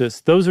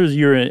suspicious, those are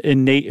your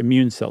innate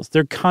immune cells.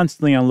 They're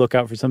constantly on the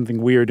lookout for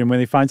something weird, and when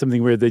they find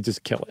something weird, they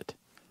just kill it.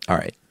 All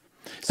right.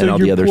 So and all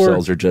the other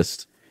cells are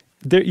just...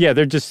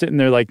 They're just sitting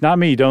there like, not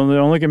me. Don't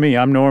look at me.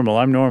 I'm normal.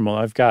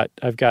 I've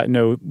got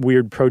no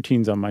weird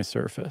proteins on my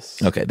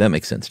surface. Okay, that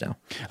makes sense now.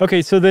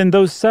 Okay, so then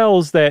those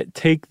cells that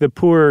take the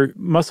poor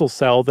muscle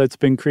cell that's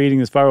been creating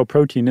this viral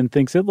protein and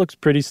thinks it looks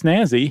pretty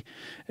snazzy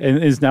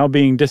and is now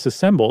being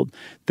disassembled,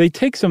 they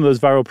take some of those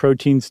viral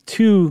proteins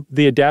to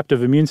the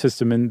adaptive immune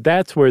system, and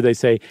that's where they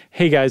say,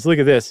 hey guys, look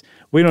at this.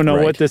 We don't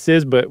know what this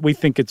is, but we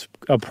think it's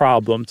a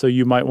problem, so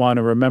you might want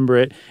to remember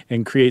it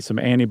and create some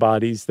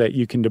antibodies that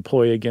you can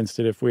deploy against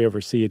it if we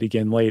ever see it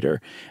again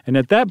later. And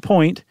at that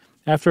point,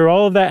 after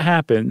all of that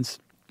happens,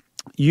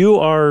 you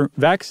are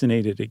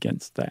vaccinated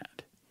against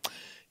that.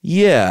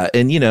 Yeah,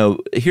 and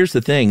here's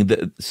the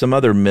thing, some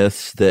other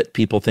myths that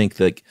people think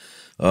that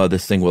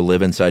this thing will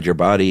live inside your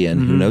body,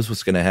 and who knows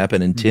what's going to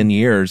happen in 10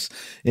 years.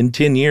 In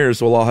 10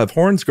 years, we'll all have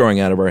horns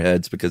growing out of our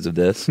heads because of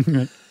this.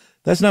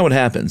 That's not what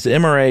happens.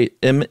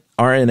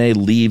 mRNA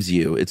leaves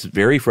you. It's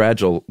very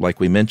fragile, like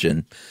we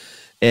mentioned.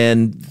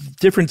 And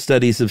different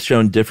studies have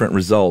shown different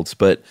results,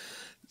 but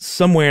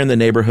somewhere in the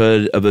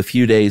neighborhood of a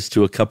few days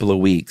to a couple of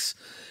weeks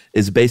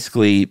is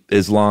basically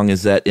as long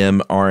as that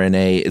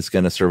mRNA is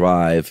going to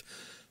survive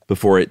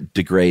before it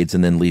degrades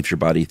and then leaves your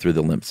body through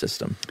the lymph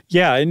system.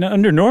 Yeah, and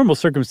under normal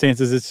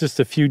circumstances, it's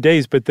just a few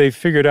days, but they've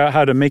figured out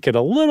how to make it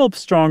a little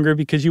stronger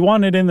because you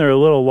want it in there a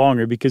little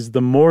longer, because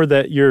the more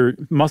that your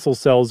muscle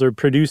cells are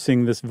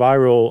producing this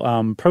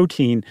viral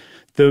protein,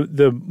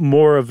 the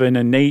more of an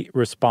innate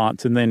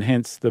response, and then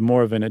hence the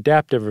more of an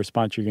adaptive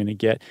response you're going to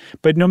get.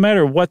 But no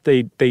matter what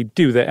they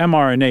do, the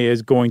mRNA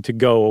is going to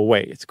go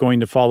away. It's going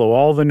to follow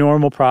all the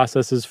normal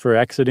processes for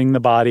exiting the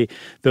body.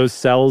 Those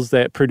cells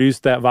that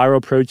produce that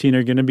viral protein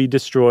are going to be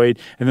destroyed,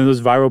 and then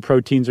those viral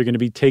proteins are going to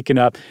be taken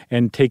up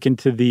and taken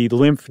to the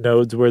lymph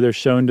nodes where they're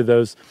shown to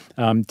those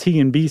T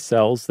and B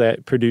cells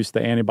that produce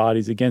the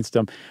antibodies against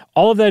them.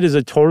 All of that is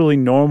a totally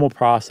normal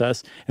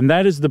process, and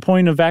that is the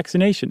point of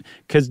vaccination,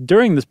 because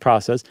during this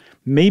process,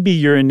 maybe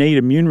your innate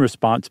immune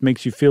response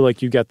makes you feel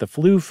like you got the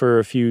flu for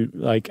a few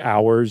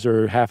hours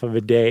or half of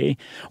a day,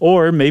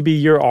 or maybe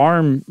your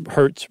arm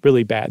hurts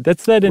really bad.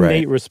 That's that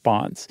innate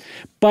response.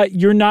 But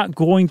you're not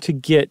going to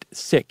get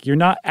sick. You're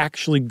not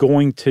actually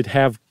going to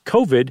have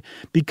COVID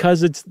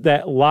because it's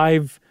that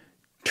live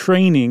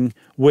training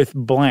with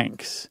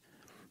blanks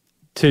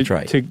to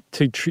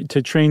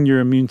train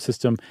your immune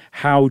system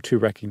how to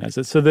recognize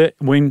it, so that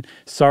when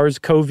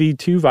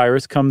SARS-CoV-2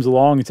 virus comes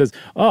along and says,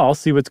 oh, I'll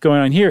see what's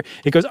going on here,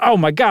 it goes, oh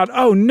my God,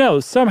 oh no,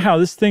 somehow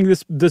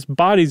this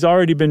body's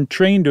already been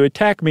trained to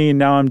attack me, and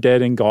now I'm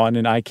dead and gone,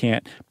 and I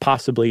can't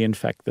possibly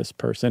infect this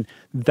person.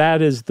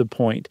 That is the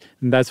point,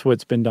 and that's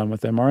what's been done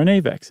with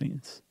mRNA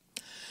vaccines.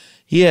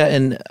 Yeah,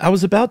 and I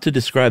was about to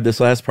describe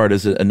this last part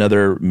as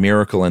another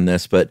miracle in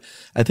this, but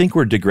I think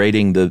we're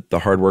degrading the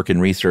hard work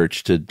and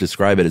research to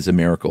describe it as a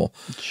miracle.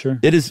 Sure.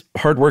 It is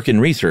hard work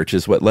and research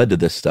is what led to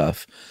this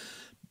stuff.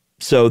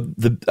 So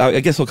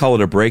I guess we'll call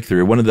it a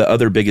breakthrough. One of the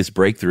other biggest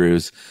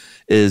breakthroughs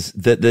is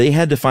that they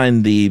had to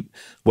find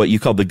what you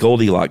call the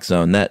Goldilocks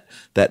zone,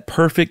 that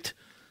perfect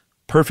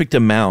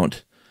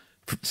amount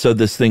so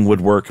this thing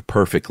would work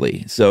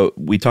perfectly. So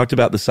we talked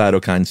about the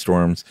cytokine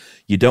storms.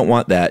 You don't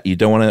want that. You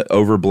don't want to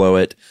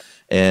overblow it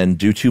and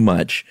do too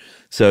much.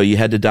 So you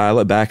had to dial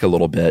it back a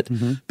little bit,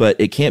 but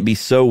it can't be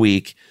so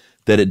weak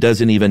that it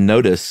doesn't even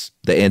notice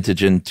the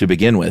antigen to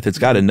begin with. It's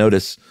got to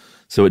notice,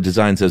 so it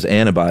designs those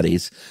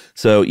antibodies.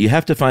 So you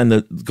have to find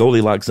the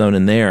Goldilocks zone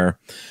in there.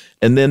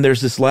 And then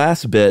there's this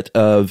last bit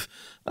of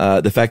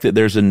the fact that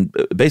there's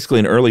basically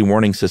an early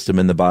warning system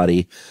in the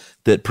body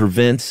that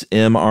prevents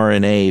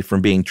mRNA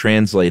from being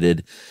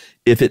translated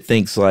if it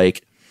thinks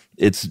like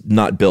it's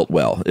not built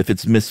well. If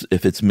it's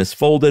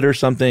misfolded or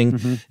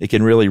something, it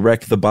can really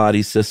wreck the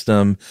body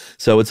system.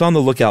 So it's on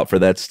the lookout for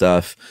that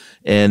stuff.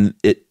 And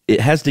it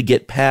has to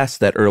get past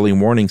that early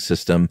warning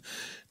system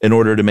in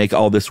order to make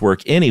all this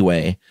work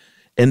anyway.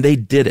 And they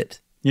did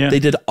it. Yeah. They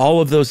did all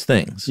of those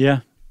things. Yeah.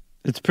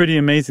 It's pretty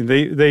amazing.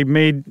 They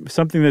made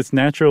something that's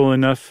natural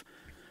enough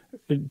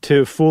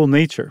to fool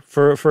nature.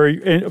 For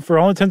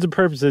all intents and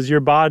purposes, your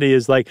body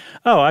is like,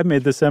 oh, I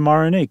made this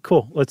mRNA.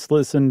 Cool. Let's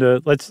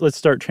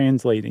start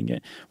translating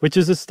it, which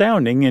is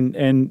astounding.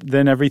 And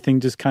then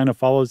everything just kind of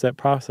follows that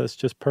process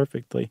just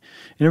perfectly.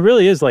 And it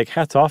really is like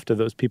hats off to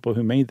those people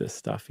who made this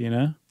stuff, you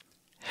know?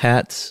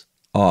 Hats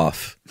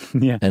off.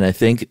 Yeah. And I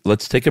think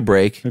let's take a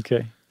break.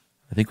 Okay.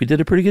 I think we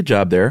did a pretty good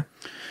job there.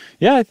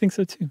 Yeah, I think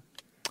so too.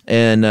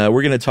 And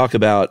we're going to talk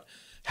about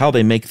how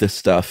they make this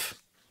stuff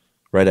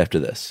right after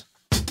this.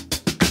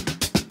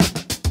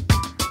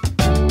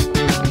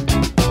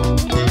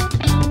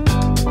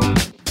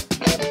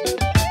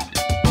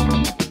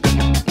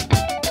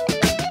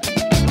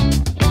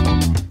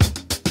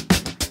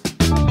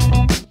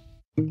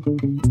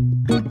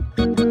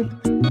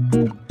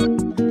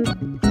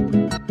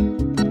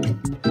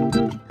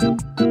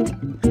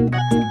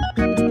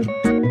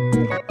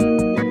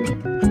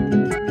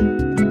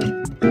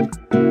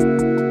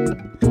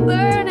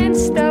 Learning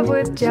stuff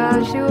with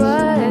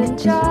Joshua and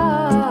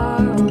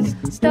Charles.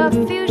 Stuff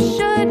you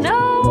should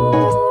know.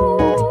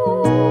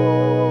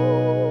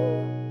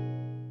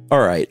 All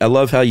right. I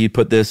love how you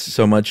put this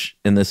so much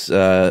in this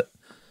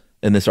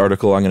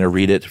article. I'm going to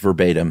read it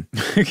verbatim.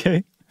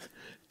 Okay.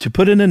 To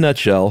put in a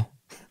nutshell,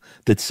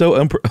 that's so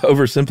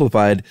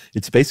oversimplified,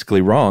 it's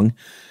basically wrong.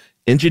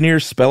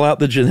 Engineers spell out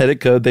the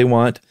genetic code they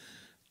want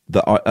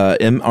the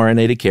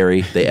mRNA to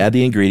carry. They add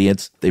the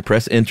ingredients. They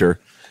press enter.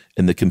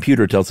 And the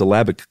computer tells the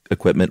lab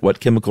equipment what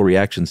chemical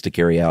reactions to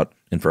carry out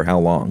and for how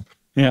long.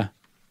 Yeah.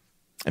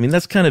 I mean,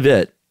 that's kind of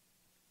it.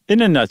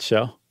 In a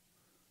nutshell.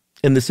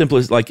 In the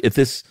simplest, like if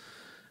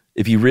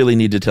you really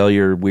need to tell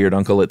your weird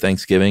uncle at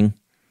Thanksgiving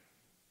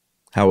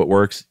how it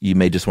works, you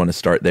may just want to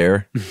start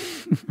there.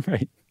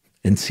 Right.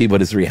 And see what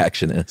his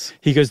reaction is.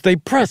 He goes, they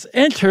press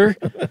enter.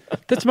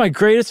 That's my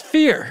greatest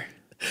fear.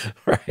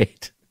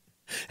 Right.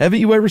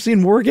 Haven't you ever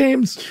seen War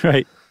Games?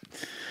 Right.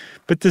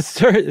 But to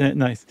start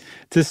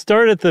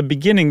at the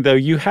beginning, though,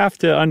 you have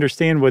to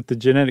understand what the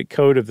genetic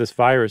code of this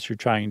virus you're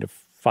trying to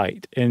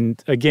fight.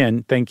 And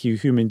again, thank you,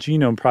 Human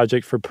Genome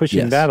Project, for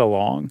pushing that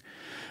along.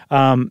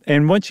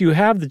 And once you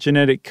have the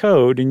genetic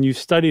code and you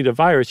studied a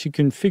virus, you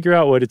can figure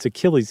out what its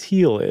Achilles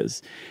heel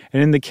is.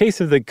 And in the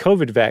case of the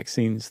COVID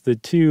vaccines, the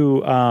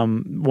two,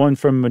 one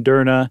from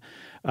Moderna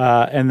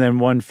and then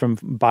one from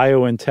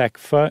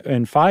BioNTech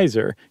and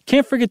Pfizer,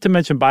 can't forget to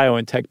mention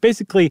BioNTech.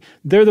 Basically,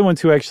 they're the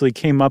ones who actually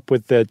came up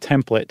with the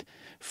template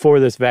for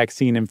this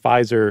vaccine, and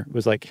Pfizer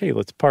was like, hey,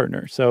 let's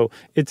partner. So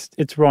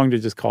it's wrong to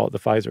just call it the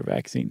Pfizer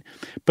vaccine.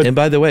 And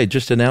by the way,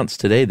 just announced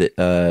today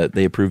that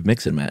they approved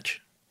mix and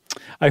match.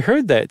 I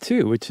heard that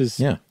too, which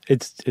is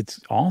it's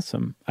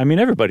awesome. I mean,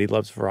 everybody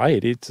loves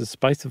variety. It's a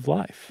spice of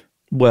life.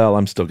 Well,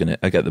 I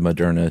got the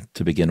Moderna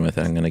to begin with.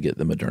 I'm gonna get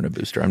the Moderna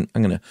booster.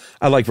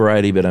 I like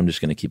variety, but I'm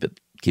just gonna keep it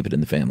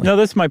in the family. No,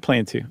 that's my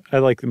plan too. I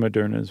like the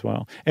Moderna as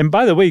well. And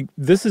by the way,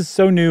 this is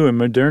so new, and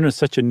Moderna is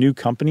such a new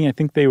company. I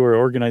think they were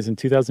organized in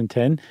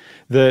 2010.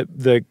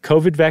 The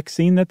COVID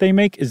vaccine that they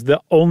make is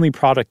the only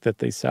product that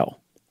they sell.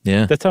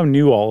 Yeah. That's how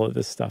new all of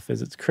this stuff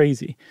is. It's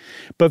crazy.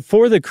 But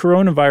for the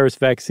coronavirus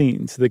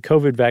vaccines, the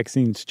COVID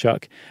vaccines,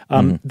 Chuck,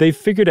 they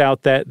figured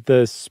out that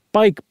the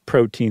spike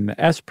protein, the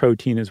S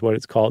protein is what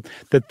it's called,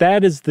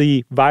 that is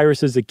the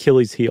virus's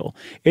Achilles heel.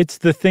 It's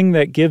the thing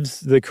that gives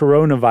the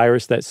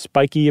coronavirus that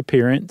spiky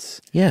appearance.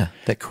 Yeah,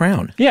 that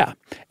crown. Yeah.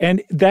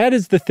 And that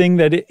is the thing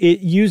that it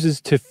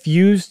uses to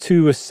fuse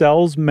to a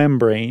cell's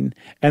membrane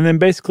and then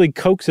basically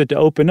coax it to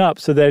open up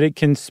so that it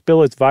can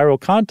spill its viral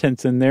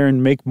contents in there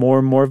and make more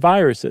and more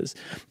viruses.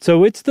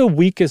 So it's the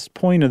weakest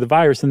point of the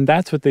virus, and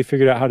that's what they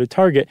figured out how to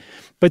target.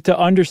 But to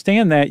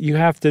understand that, you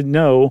have to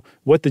know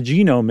what the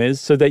genome is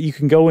so that you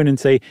can go in and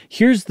say,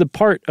 here's the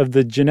part of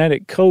the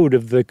genetic code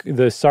of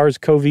the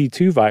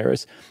SARS-CoV-2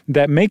 virus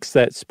that makes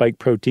that spike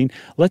protein.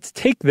 Let's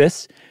take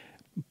this,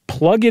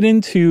 plug it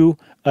into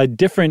a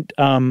different,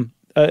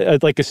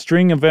 like a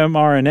string of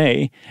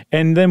mRNA,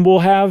 and then we'll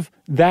have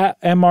that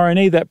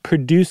mRNA that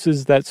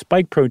produces that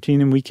spike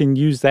protein, and we can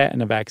use that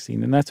in a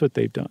vaccine. And that's what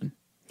they've done.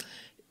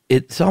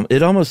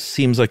 It almost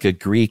seems like a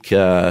Greek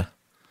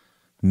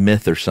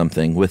myth or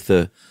something with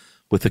the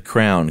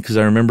crown, because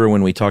I remember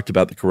when we talked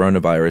about the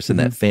coronavirus and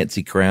that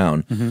fancy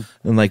crown,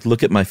 and like,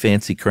 look at my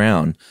fancy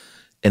crown,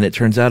 and it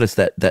turns out it's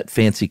that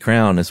fancy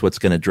crown is what's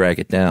going to drag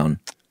it down.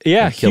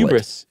 Yeah,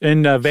 hubris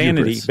and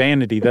vanity. Hubris.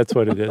 Vanity, that's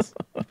what it is.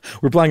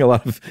 We're applying a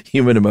lot of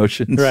human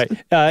emotions. Right.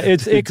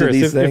 It's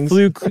Icarus. It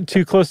flew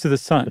too close to the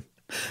sun.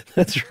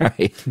 That's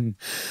right.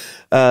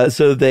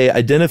 So they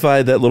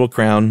identified that little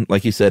crown,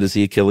 like you said, as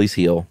the Achilles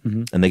heel,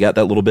 and they got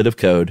that little bit of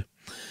code.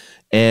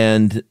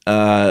 And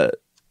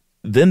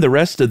then the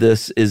rest of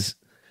this is,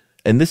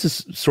 and this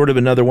is sort of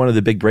another one of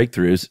the big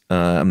breakthroughs,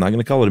 I'm not going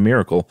to call it a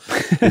miracle,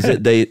 is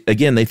that they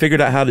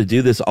figured out how to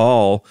do this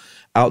all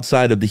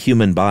outside of the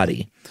human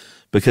body,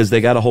 because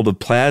they got a hold of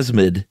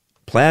plasmid,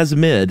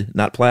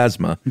 not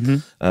plasma,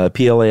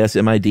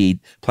 Plasmid,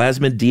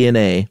 plasmid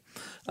DNA,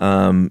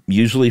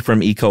 usually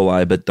from E.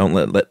 coli, but don't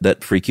let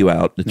that freak you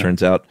out. It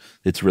turns out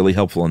it's really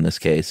helpful in this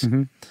case.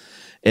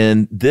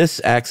 And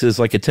this acts as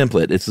like a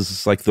template. It's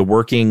just like the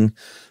working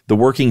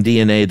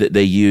DNA that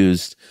they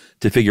used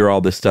to figure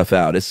all this stuff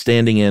out. It's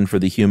standing in for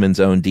the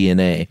human's own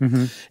DNA,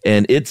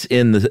 and it's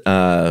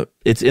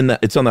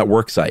on that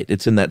work site.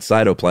 It's in that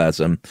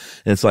cytoplasm, and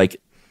it's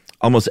like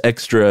almost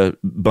extra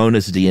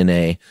bonus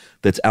DNA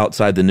that's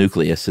outside the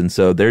nucleus. And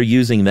so they're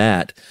using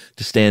that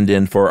to stand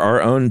in for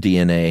our own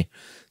DNA,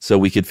 so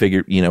we could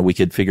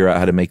figure out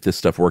how to make this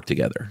stuff work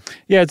together.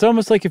 Yeah, it's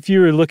almost like if you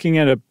were looking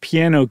at a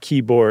piano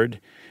keyboard,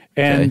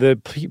 and the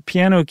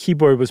piano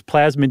keyboard was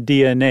plasmid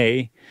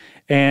DNA,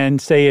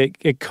 and say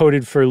it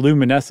coded for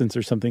luminescence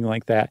or something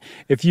like that.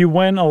 If you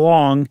went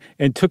along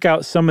and took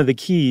out some of the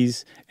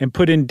keys and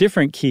put in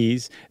different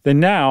keys, then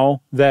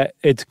now that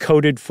it's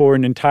coded for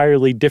an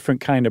entirely different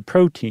kind of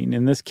protein,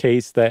 in this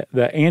case, the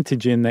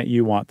antigen that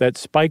you want, that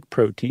spike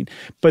protein.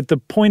 But the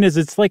point is,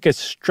 it's like a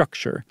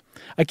structure.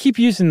 I keep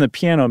using the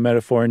piano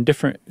metaphor in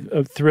different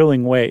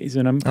thrilling ways,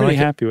 and I'm pretty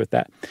happy with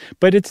that.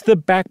 But it's the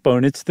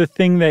backbone. It's the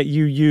thing that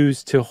you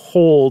use to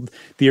hold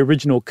the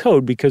original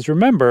code, because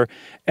remember,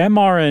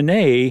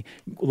 mRNA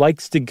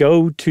likes to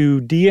go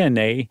to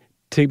DNA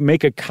to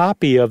make a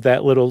copy of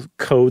that little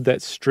code,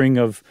 that string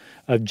of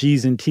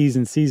G's and T's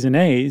and C's and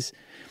A's.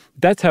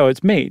 That's how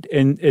it's made,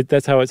 and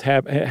that's how it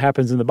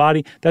happens in the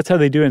body. That's how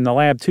they do it in the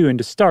lab, too. And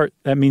to start,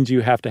 that means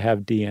you have to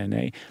have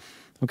DNA.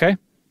 Okay?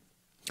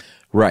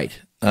 Right.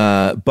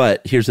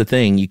 But here's the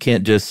thing. You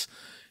can't just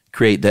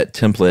create that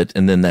template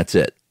and then that's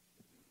it.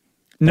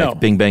 No. Like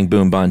Bing, Bang,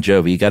 Boom, Bon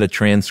Jovi. You got to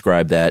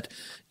transcribe that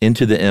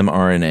into the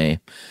mRNA.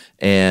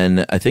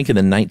 And I think in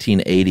the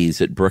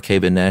 1980s at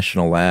Brookhaven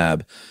National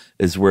Lab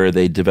is where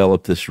they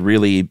developed this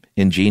really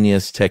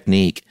ingenious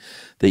technique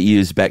that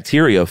used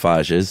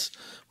bacteriophages,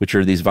 which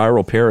are these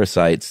viral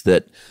parasites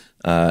that,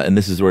 and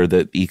this is where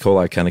the E.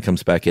 coli kind of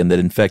comes back in, that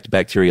infect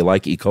bacteria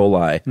like E.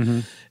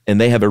 coli. And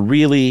they have a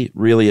really,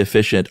 really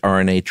efficient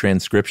RNA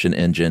transcription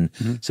engine.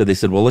 So they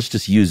said, well, let's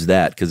just use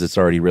that because it's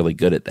already really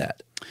good at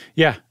that.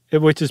 Yeah,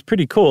 which is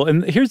pretty cool.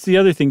 And here's the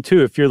other thing,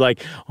 too. If you're like,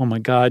 oh, my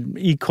God,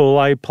 E.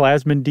 coli,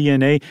 plasmid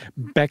DNA,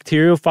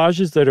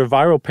 bacteriophages that are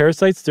viral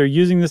parasites, they're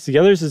using this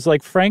together. This is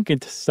like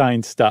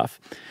Frankenstein stuff.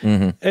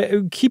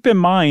 Keep in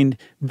mind,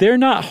 they're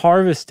not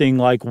harvesting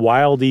like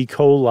wild E.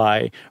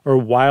 coli or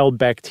wild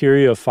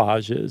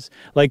bacteriophages.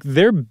 Like,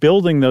 they're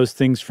building those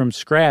things from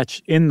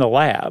scratch in the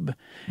lab.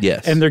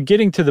 Yes. And they're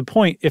getting to the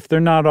point, if they're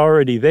not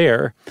already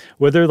there,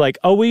 where they're like,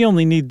 oh, we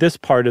only need this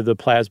part of the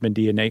plasmid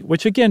DNA,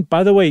 which, again,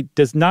 by the way,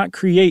 does not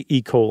create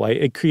E. coli.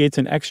 It creates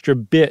an extra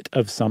bit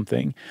of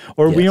something.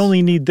 Or we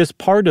only need this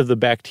part of the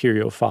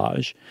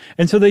bacteriophage.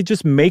 And so they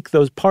just make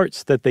those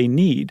parts that they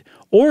need,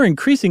 or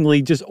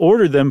increasingly just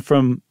order them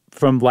from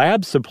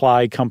lab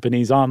supply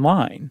companies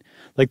online.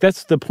 Like,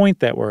 that's the point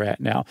that we're at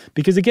now.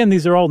 Because, again,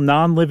 these are all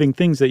non-living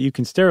things that you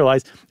can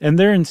sterilize. And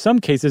they're, in some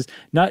cases,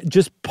 not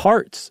just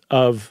parts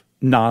of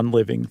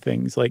non-living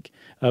things like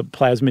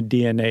plasmid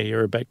DNA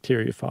or a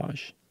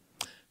bacteriophage.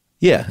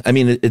 Yeah, I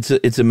mean,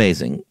 it's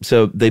amazing.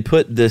 So they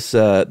put this,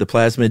 the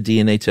plasmid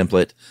DNA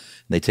template,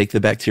 and they take the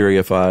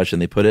bacteriophage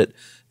and they put it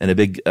in a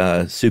big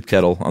soup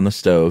kettle on the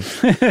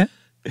stove.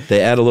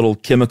 They add a little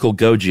chemical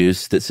go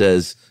juice that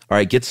says, all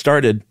right, get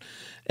started.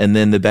 And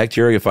then the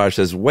bacteriophage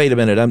says, wait a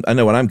minute, I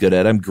know what I'm good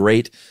at. I'm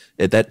great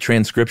at that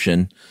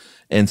transcription.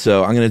 And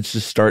so I'm going to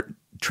just start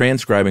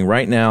transcribing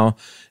right now,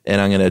 and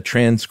I'm going to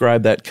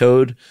transcribe that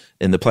code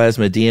in the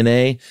plasmid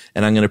DNA,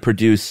 and I'm going to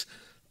produce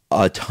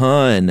a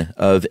ton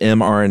of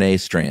mRNA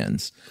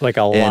strands. Like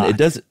a lot.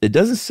 And it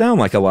doesn't sound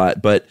like a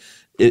lot, but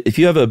if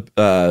you have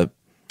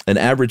an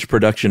average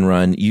production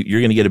run,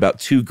 you're going to get about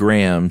 2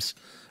 grams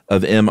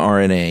of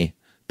mRNA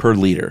per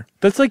liter.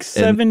 That's like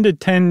 7 to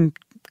 10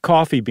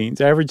 coffee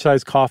beans, average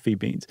size coffee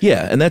beans.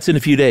 Yeah, and that's in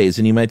a few days.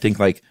 And you might think,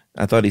 like,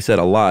 I thought he said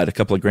a lot. A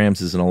couple of grams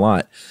isn't a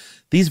lot.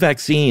 These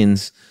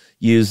vaccines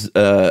use,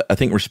 I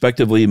think,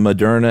 respectively,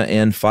 Moderna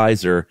and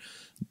Pfizer,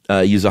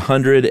 use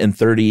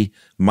 130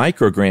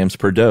 micrograms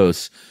per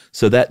dose.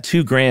 So that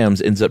 2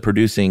 grams ends up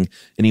producing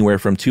anywhere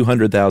from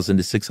 200,000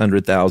 to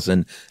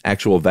 600,000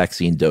 actual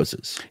vaccine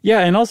doses.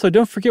 Yeah, and also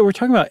don't forget we're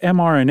talking about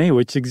mRNA,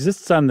 which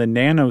exists on the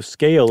nano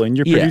scale, and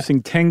you're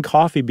producing 10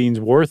 coffee beans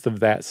worth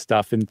of that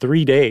stuff in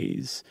 3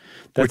 days.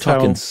 We're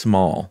talking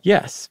small.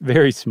 Yes,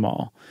 very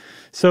small.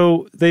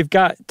 So they've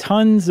got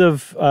tons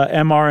of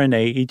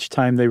mRNA each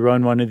time they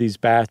run one of these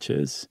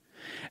batches.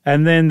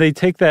 And then they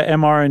take that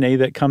mRNA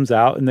that comes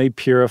out and they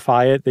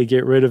purify it. They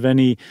get rid of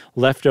any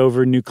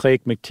leftover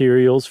nucleic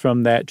materials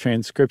from that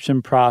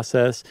transcription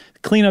process,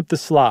 clean up the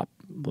slop,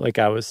 like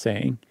I was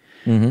saying.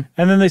 Mm-hmm.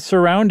 And then they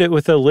surround it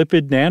with a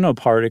lipid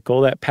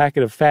nanoparticle, that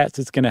packet of fats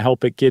that's going to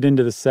help it get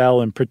into the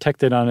cell and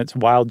protect it on its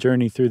wild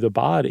journey through the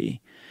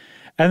body.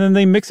 And then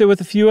they mix it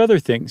with a few other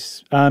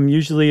things,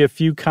 usually a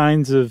few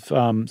kinds of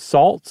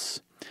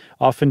salts,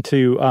 often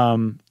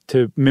to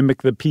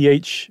mimic the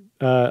pH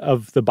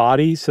of the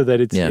body so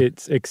that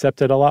it's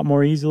accepted a lot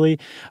more easily.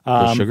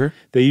 Sugar?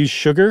 They use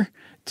sugar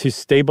to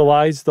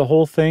stabilize the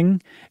whole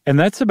thing. And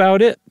that's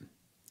about it.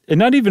 And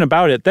not even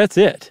about it, that's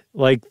it.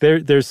 Like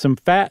there's some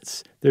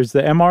fats, there's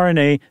the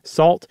mRNA,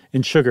 salt,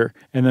 and sugar.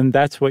 And then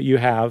that's what you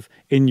have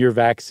in your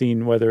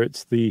vaccine, whether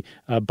it's the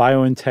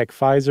BioNTech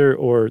Pfizer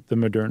or the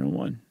Moderna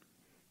one.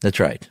 That's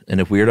right.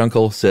 And if Weird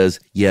Uncle says,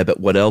 yeah, but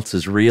what else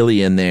is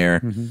really in there?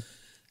 Mm-hmm.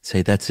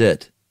 Say, that's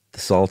it. The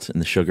salt and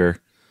the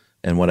sugar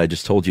and what I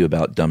just told you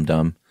about,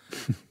 dum-dum.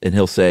 And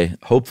he'll say,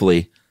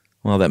 hopefully,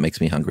 well, that makes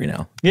me hungry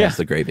now. Yeah. That's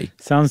the gravy.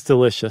 Sounds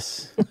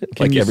delicious. Like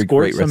Can you every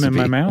squirt great some recipe. in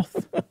my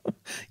mouth?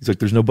 He's like,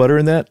 there's no butter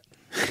in that?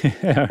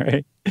 All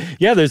right.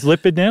 Yeah, there's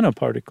lipid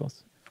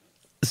nanoparticles.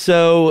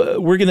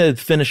 So we're going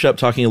to finish up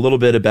talking a little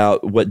bit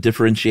about what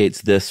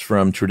differentiates this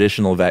from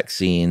traditional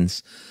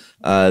vaccines.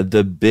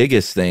 The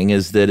biggest thing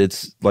is that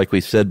it's, like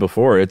we've said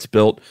before, it's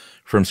built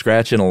from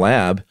scratch in a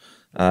lab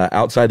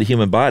outside the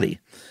human body.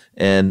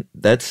 And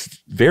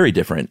that's very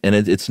different. And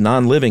it's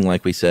non-living,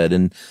 like we said.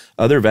 And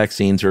other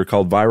vaccines are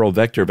called viral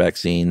vector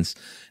vaccines.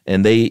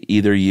 And they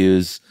either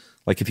use,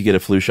 like if you get a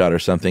flu shot or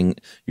something,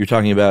 you're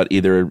talking about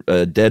either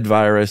a dead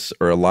virus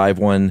or a live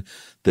one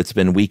that's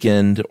been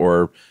weakened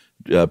or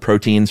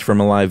proteins from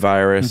a live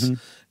virus. Mm-hmm.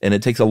 And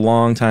it takes a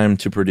long time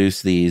to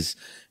produce these.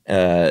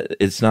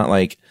 It's not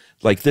like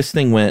this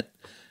thing went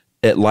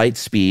at light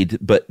speed,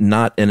 but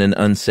not in an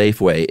unsafe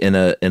way, in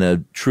a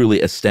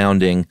truly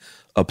astounding,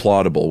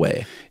 applaudable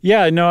way.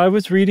 Yeah, no, I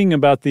was reading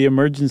about the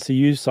emergency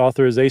use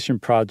authorization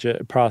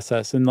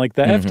process, and like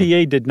the mm-hmm.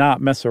 FDA did not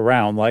mess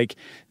around. Like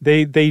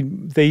they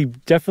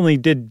definitely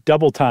did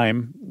double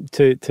time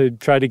to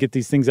try to get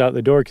these things out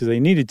the door because they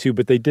needed to,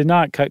 but they did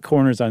not cut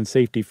corners on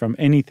safety from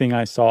anything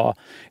I saw.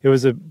 It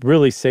was a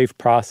really safe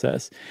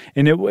process,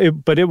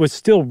 and but it was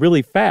still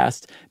really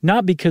fast,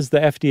 not because the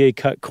FDA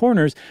cut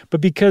corners,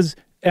 but because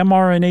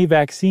mRNA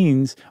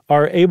vaccines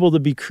are able to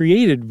be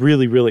created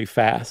really, really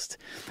fast.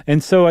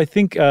 And so I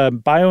think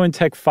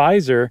BioNTech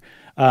Pfizer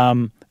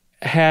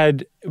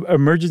had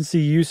emergency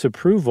use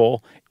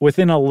approval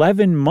within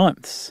 11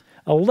 months.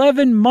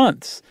 11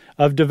 months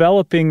of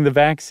developing the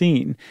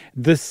vaccine.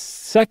 The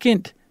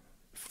second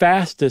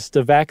fastest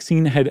a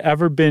vaccine had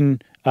ever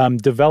been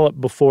developed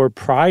before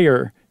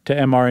prior to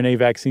mRNA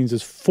vaccines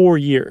is 4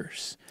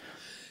 years.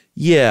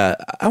 Yeah,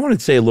 I want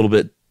to say a little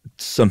bit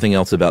something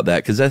else about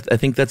that, because I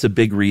think that's a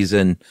big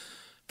reason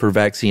for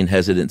vaccine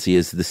hesitancy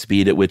is the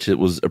speed at which it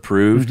was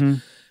approved. Mm-hmm.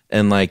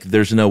 And like,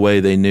 there's no way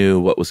they knew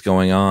what was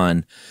going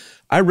on.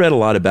 I read a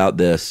lot about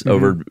this mm-hmm.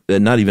 over,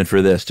 not even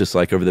for this, just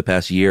like over the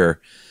past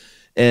year.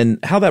 And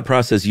how that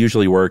process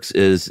usually works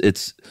is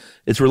it's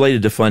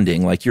related to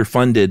funding. Like you're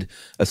funded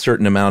a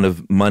certain amount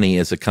of money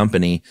as a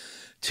company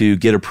to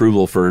get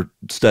approval for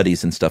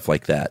studies and stuff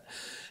like that.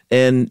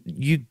 And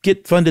you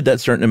get funded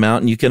that certain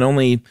amount, and you can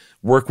only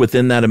work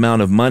within that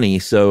amount of money.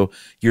 So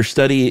your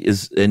study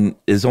is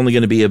only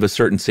going to be of a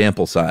certain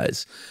sample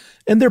size,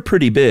 and they're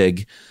pretty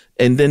big.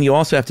 And then you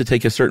also have to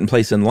take a certain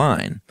place in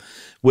line.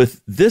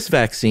 With this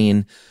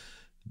vaccine,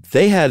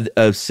 they had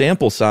a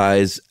sample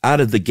size out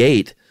of the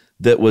gate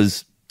that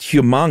was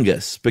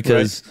humongous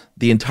because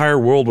the entire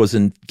world was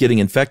getting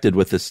infected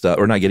with this stuff,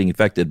 or not getting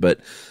infected,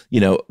 but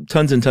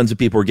tons and tons of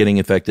people were getting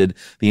infected.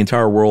 The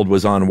entire world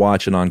was on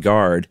watch and on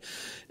guard.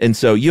 And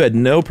so you had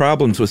no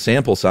problems with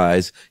sample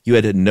size. You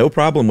had no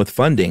problem with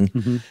funding,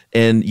 mm-hmm.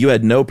 and you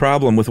had no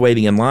problem with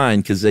waiting in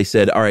line because they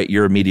said, all right,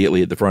 you're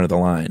immediately at the front of the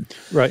line.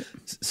 Right.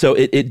 So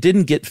it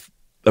didn't get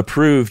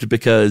approved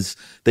because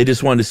they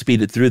just wanted to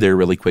speed it through there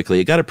really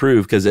quickly. It got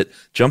approved because it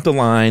jumped the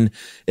line.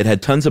 It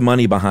had tons of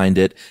money behind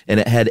it,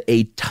 and it had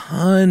a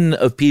ton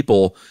of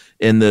people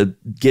in the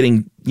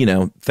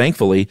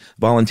thankfully,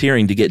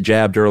 volunteering to get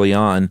jabbed early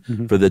on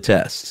mm-hmm. for the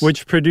tests.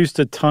 Which produced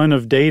a ton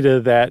of data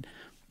that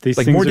these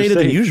things more are data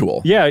safe. than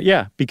usual.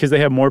 Yeah, because they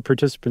have more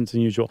participants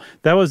than usual.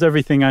 That was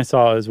everything I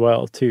saw as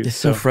well, too. It's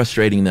so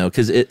frustrating, though,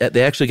 because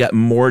they actually got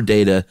more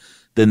data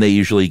than they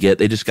usually get.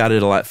 They just got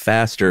it a lot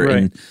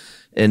faster,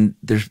 and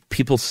there's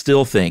people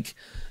still think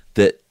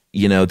that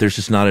there's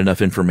just not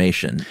enough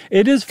information.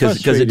 It is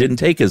frustrating. Because it didn't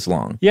take as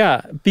long.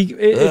 Yeah,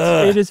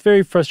 it is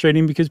very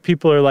frustrating because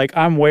people are like,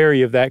 I'm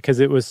wary of that because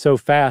it was so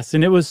fast.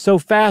 And it was so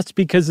fast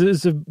because it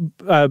was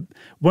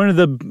one of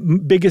the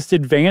biggest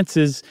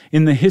advances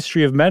in the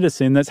history of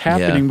medicine that's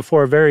happening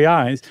before our very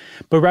eyes.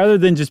 But rather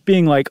than just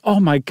being like, oh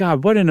my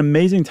God, what an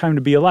amazing time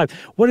to be alive.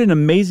 What an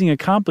amazing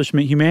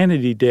accomplishment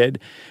humanity did.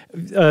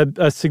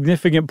 A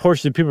significant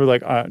portion of people are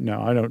like,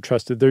 no, I don't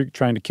trust it. They're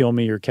trying to kill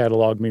me or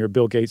catalog me, or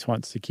Bill Gates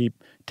wants to keep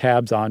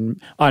tabs on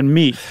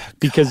me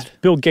because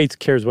Bill Gates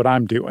cares what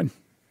I'm doing.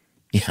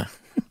 Yeah.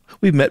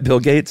 We've met Bill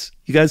Gates,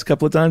 you guys, a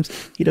couple of times.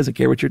 He doesn't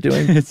care what you're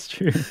doing. It's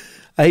true.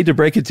 I hate to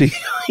break it to you.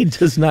 He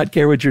does not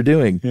care what you're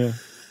doing. Yeah.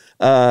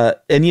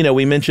 And,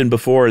 we mentioned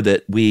before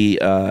that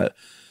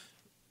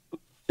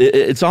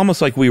it's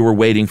almost like we were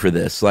waiting for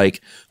this.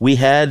 Like we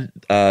had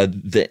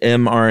the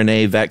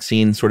mRNA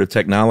vaccine sort of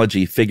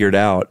technology figured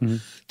out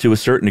to a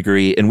certain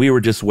degree, and we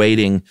were just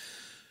waiting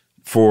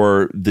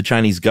for the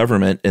Chinese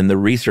government and the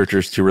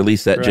researchers to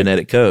release that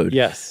genetic code.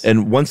 Yes.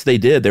 And once they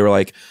did, they were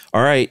like,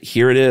 all right,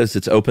 here it is.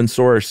 It's open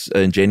source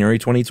in January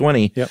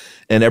 2020. Yep.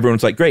 And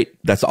everyone's like, great,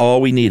 that's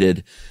all we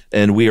needed.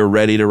 And we are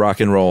ready to rock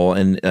and roll.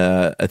 And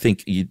I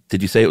think,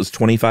 did you say it was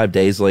 25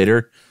 days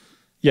later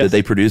that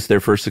they produced their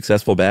first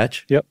successful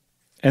batch? Yep.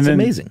 And it's then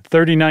amazing.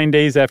 39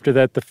 days after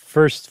that, the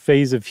first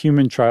phase of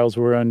human trials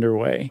were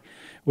underway.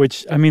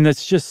 Which, I mean,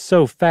 that's just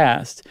so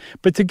fast.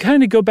 But to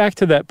kind of go back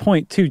to that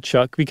point too,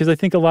 Chuck, because I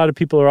think a lot of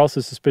people are also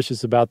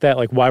suspicious about that.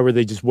 Like, why were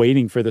they just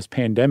waiting for this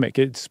pandemic?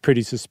 It's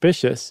pretty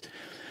suspicious.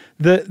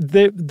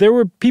 There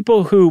were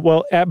people who,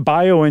 at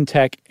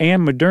BioNTech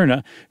and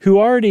Moderna, who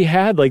already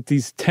had like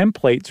these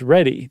templates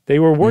ready. They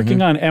were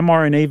working on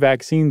mRNA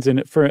vaccines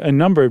for a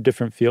number of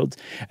different fields.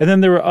 And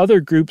then there were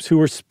other groups who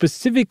were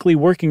specifically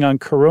working on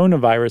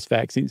coronavirus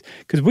vaccines,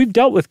 because we've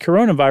dealt with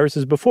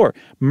coronaviruses before.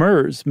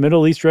 MERS,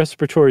 Middle East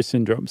Respiratory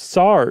Syndrome,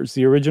 SARS,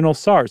 the original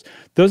SARS.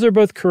 Those are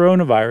both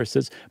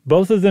coronaviruses.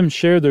 Both of them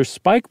share their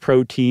spike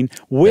protein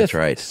with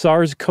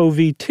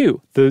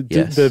SARS-CoV-2,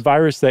 the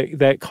virus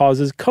that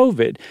causes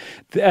COVID.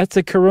 That's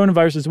a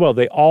coronavirus as well.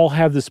 They all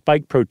have the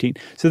spike protein.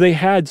 So they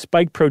had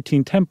spike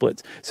protein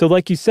templates. So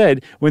like you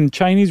said, when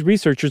Chinese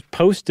researchers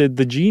posted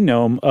the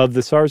genome of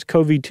the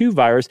SARS-CoV-2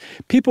 virus,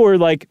 people were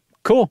like,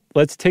 cool,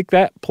 let's take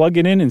that, plug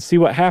it in and see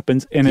what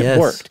happens. And it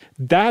worked.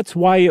 That's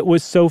why it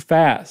was so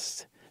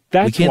fast.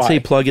 We can't say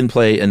plug and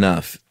play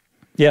enough.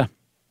 Yeah.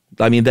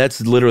 I mean,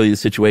 that's literally the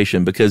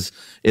situation, because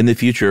in the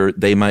future,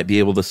 they might be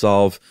able to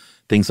solve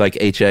things like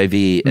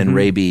HIV and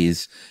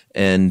rabies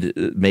and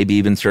maybe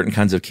even certain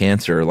kinds of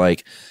cancer.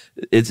 Like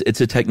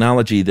it's a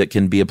technology that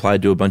can be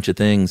applied to a bunch of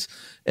things,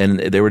 and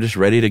they were just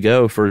ready to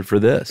go for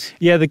this.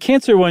 Yeah, the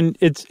cancer one,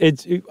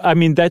 I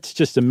mean, that's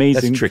just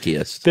amazing. That's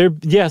trickiest.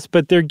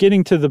 But they're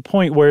getting to the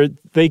point where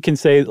they can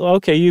say,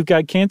 okay, you've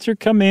got cancer,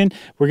 come in.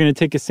 We're going to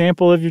take a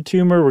sample of your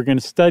tumor. We're going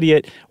to study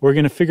it. We're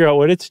going to figure out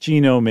what its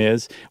genome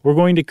is. We're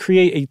going to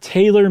create a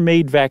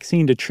tailor-made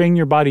vaccine to train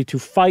your body to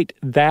fight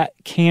that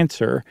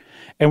cancer.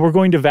 And we're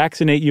going to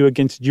vaccinate you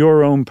against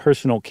your own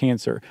personal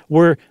cancer.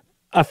 We're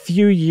a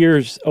few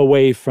years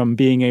away from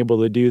being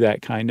able to do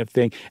that kind of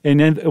thing. And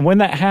then when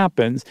that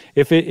happens,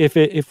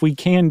 if we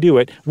can do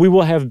it, we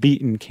will have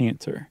beaten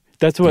cancer.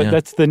 That's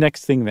the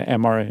next thing that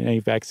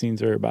mRNA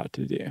vaccines are about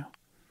to do.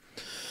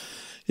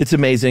 It's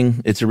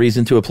amazing. It's a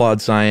reason to applaud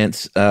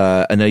science.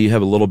 I know you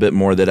have a little bit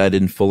more that I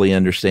didn't fully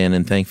understand,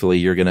 and thankfully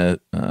you're going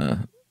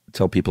to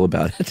tell people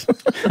about it.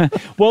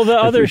 Well,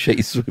 I appreciate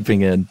you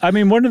swooping in. I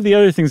mean, one of the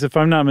other things, if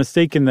I'm not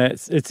mistaken,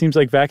 that it seems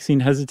like vaccine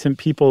hesitant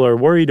people are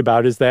worried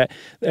about is that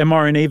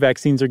mRNA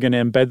vaccines are going to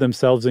embed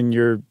themselves in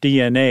your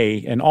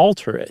DNA and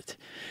alter it.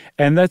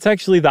 And that's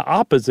actually the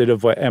opposite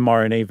of what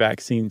mRNA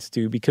vaccines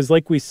do, because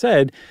like we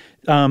said,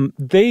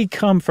 they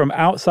come from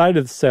outside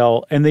of the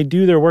cell and they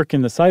do their work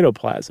in the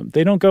cytoplasm.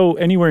 They don't go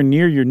anywhere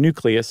near your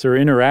nucleus or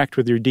interact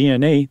with your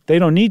DNA. They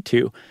don't need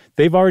to.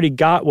 They've already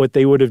got what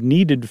they would have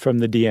needed from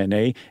the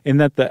DNA, in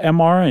that the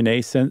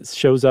mRNA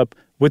shows up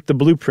with the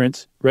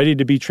blueprints ready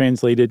to be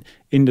translated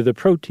into the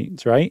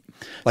proteins, right?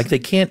 Like they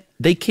can't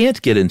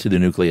get into the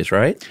nucleus,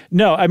 right?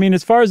 No, I mean,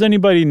 as far as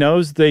anybody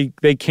knows, they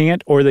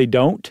can't, or they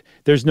don't.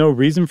 There's no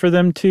reason for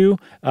them to.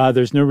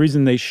 There's no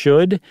reason they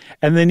should.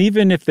 And then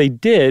even if they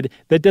did,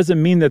 that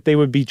doesn't mean that they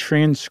would be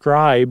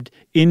transcribed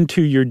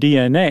into your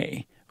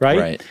DNA.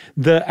 Right?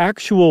 The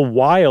actual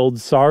wild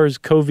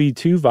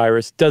SARS-CoV-2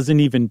 virus doesn't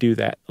even do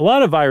that. A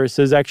lot of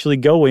viruses actually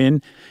go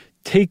in,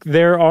 take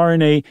their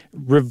RNA,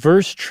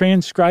 reverse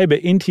transcribe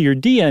it into your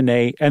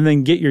DNA, and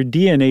then get your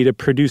DNA to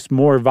produce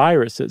more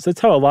viruses.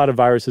 That's how a lot of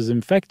viruses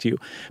infect you.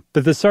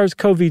 But the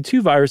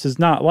SARS-CoV-2 virus is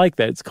not like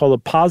that. It's called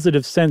a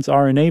positive sense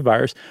RNA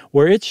virus,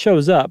 where it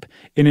shows up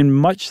in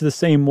much the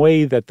same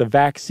way that the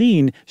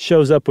vaccine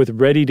shows up with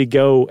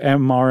ready-to-go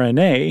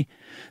mRNA.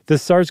 the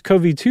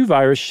SARS-CoV-2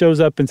 virus shows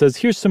up and says,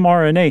 here's some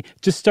RNA,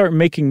 just start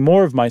making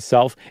more of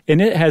myself.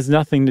 And it has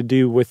nothing to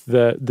do with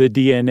the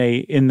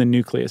DNA in the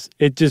nucleus.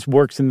 It just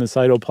works in the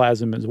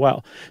cytoplasm as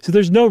well. So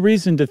there's no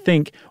reason to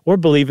think or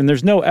believe, and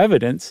there's no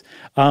evidence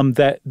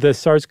that the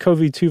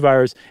SARS-CoV-2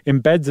 virus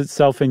embeds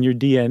itself in your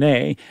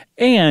DNA.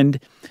 And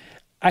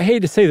I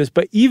hate to say this,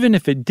 but even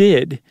if it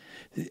did,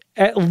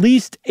 at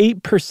least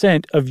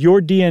 8% of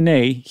your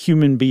DNA,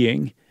 human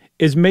being,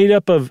 is made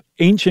up of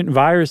ancient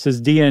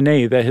viruses'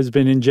 DNA that has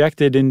been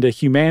injected into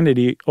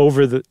humanity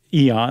over the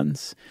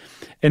eons.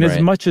 And as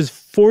much as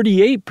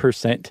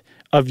 48%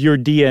 of your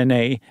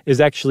DNA is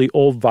actually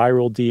old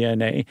viral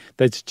DNA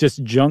that's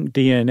just junk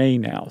DNA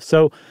now.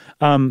 So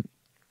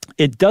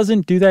it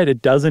doesn't do that.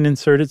 It doesn't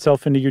insert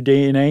itself into your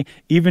DNA.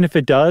 Even if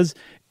it does,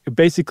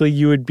 basically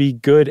you would be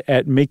good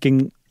at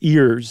making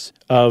ears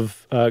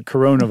of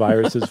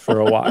coronaviruses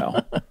for a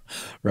while.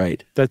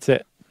 Right. That's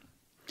it.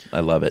 I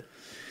love it.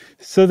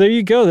 So there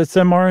you go. That's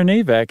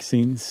mRNA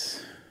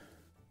vaccines.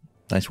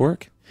 Nice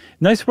work.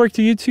 Nice work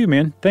to you too,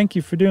 man. Thank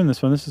you for doing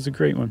this one. This is a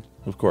great one.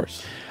 Of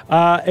course.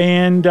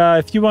 And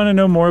if you want to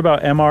know more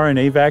about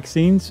mRNA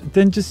vaccines,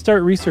 then just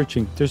start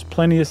researching. There's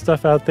plenty of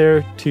stuff out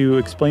there to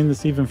explain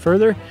this even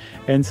further.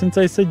 And since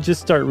I said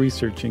just start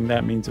researching,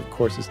 that means, of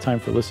course, it's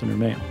time for listener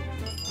mail.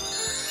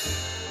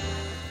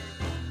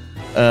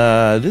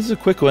 This is a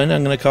quick one.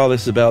 I'm going to call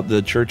this about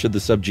the Church of the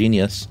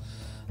Subgenius.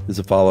 This is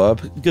a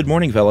follow-up. Good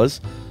morning, fellas.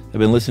 I've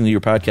been listening to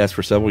your podcast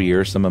for several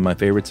years. Some of my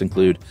favorites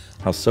include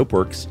How Soap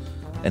Works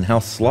and How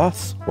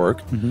Sloths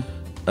Work. Mm-hmm.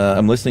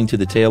 I'm listening to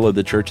the Tale of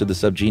the Church of the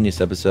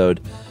Subgenius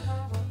episode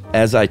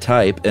as I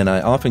type, and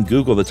I often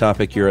Google the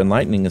topic you're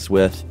enlightening us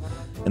with.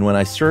 And when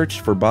I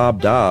searched for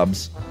Bob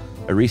Dobbs,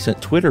 a recent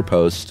Twitter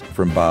post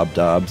from Bob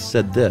Dobbs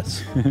said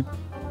this: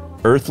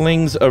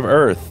 Earthlings of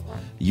Earth,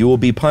 you will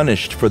be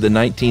punished for the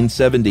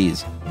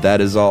 1970s.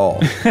 That is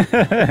all.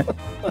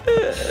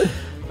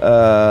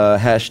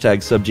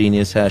 Hashtag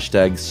Subgenius,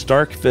 hashtag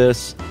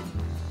Starkfist,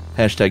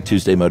 hashtag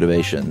Tuesday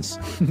Motivations.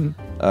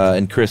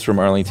 And Chris from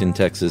Arlington,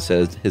 Texas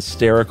says,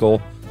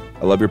 hysterical.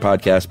 I love your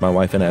podcast. My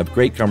wife and I have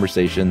great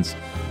conversations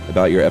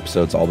about your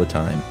episodes all the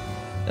time.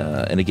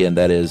 And again,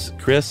 that is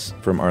Chris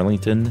from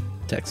Arlington,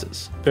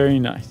 Texas. Very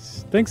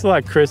nice. Thanks a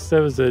lot, Chris. That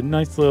was a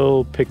nice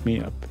little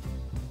pick-me-up.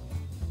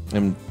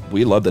 And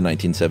we love the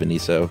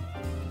 1970s, so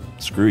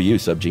screw you,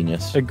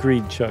 Subgenius.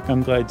 Agreed, Chuck.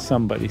 I'm glad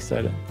somebody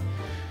said it.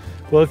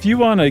 Well, if you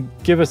want to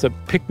give us a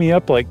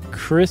pick-me-up like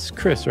Chris,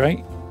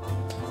 right?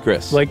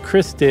 Chris. Like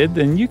Chris did,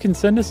 then you can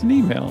send us an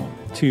email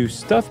to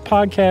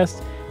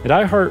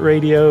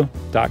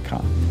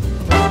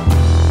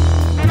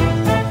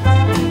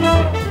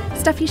stuffpodcast@iheartradio.com.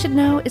 Stuff You Should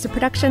Know is a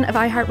production of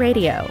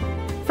iHeartRadio.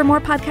 For more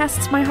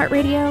podcasts from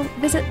iHeartRadio,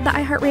 visit the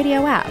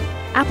iHeartRadio app,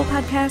 Apple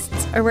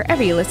Podcasts, or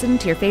wherever you listen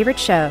to your favorite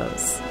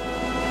shows.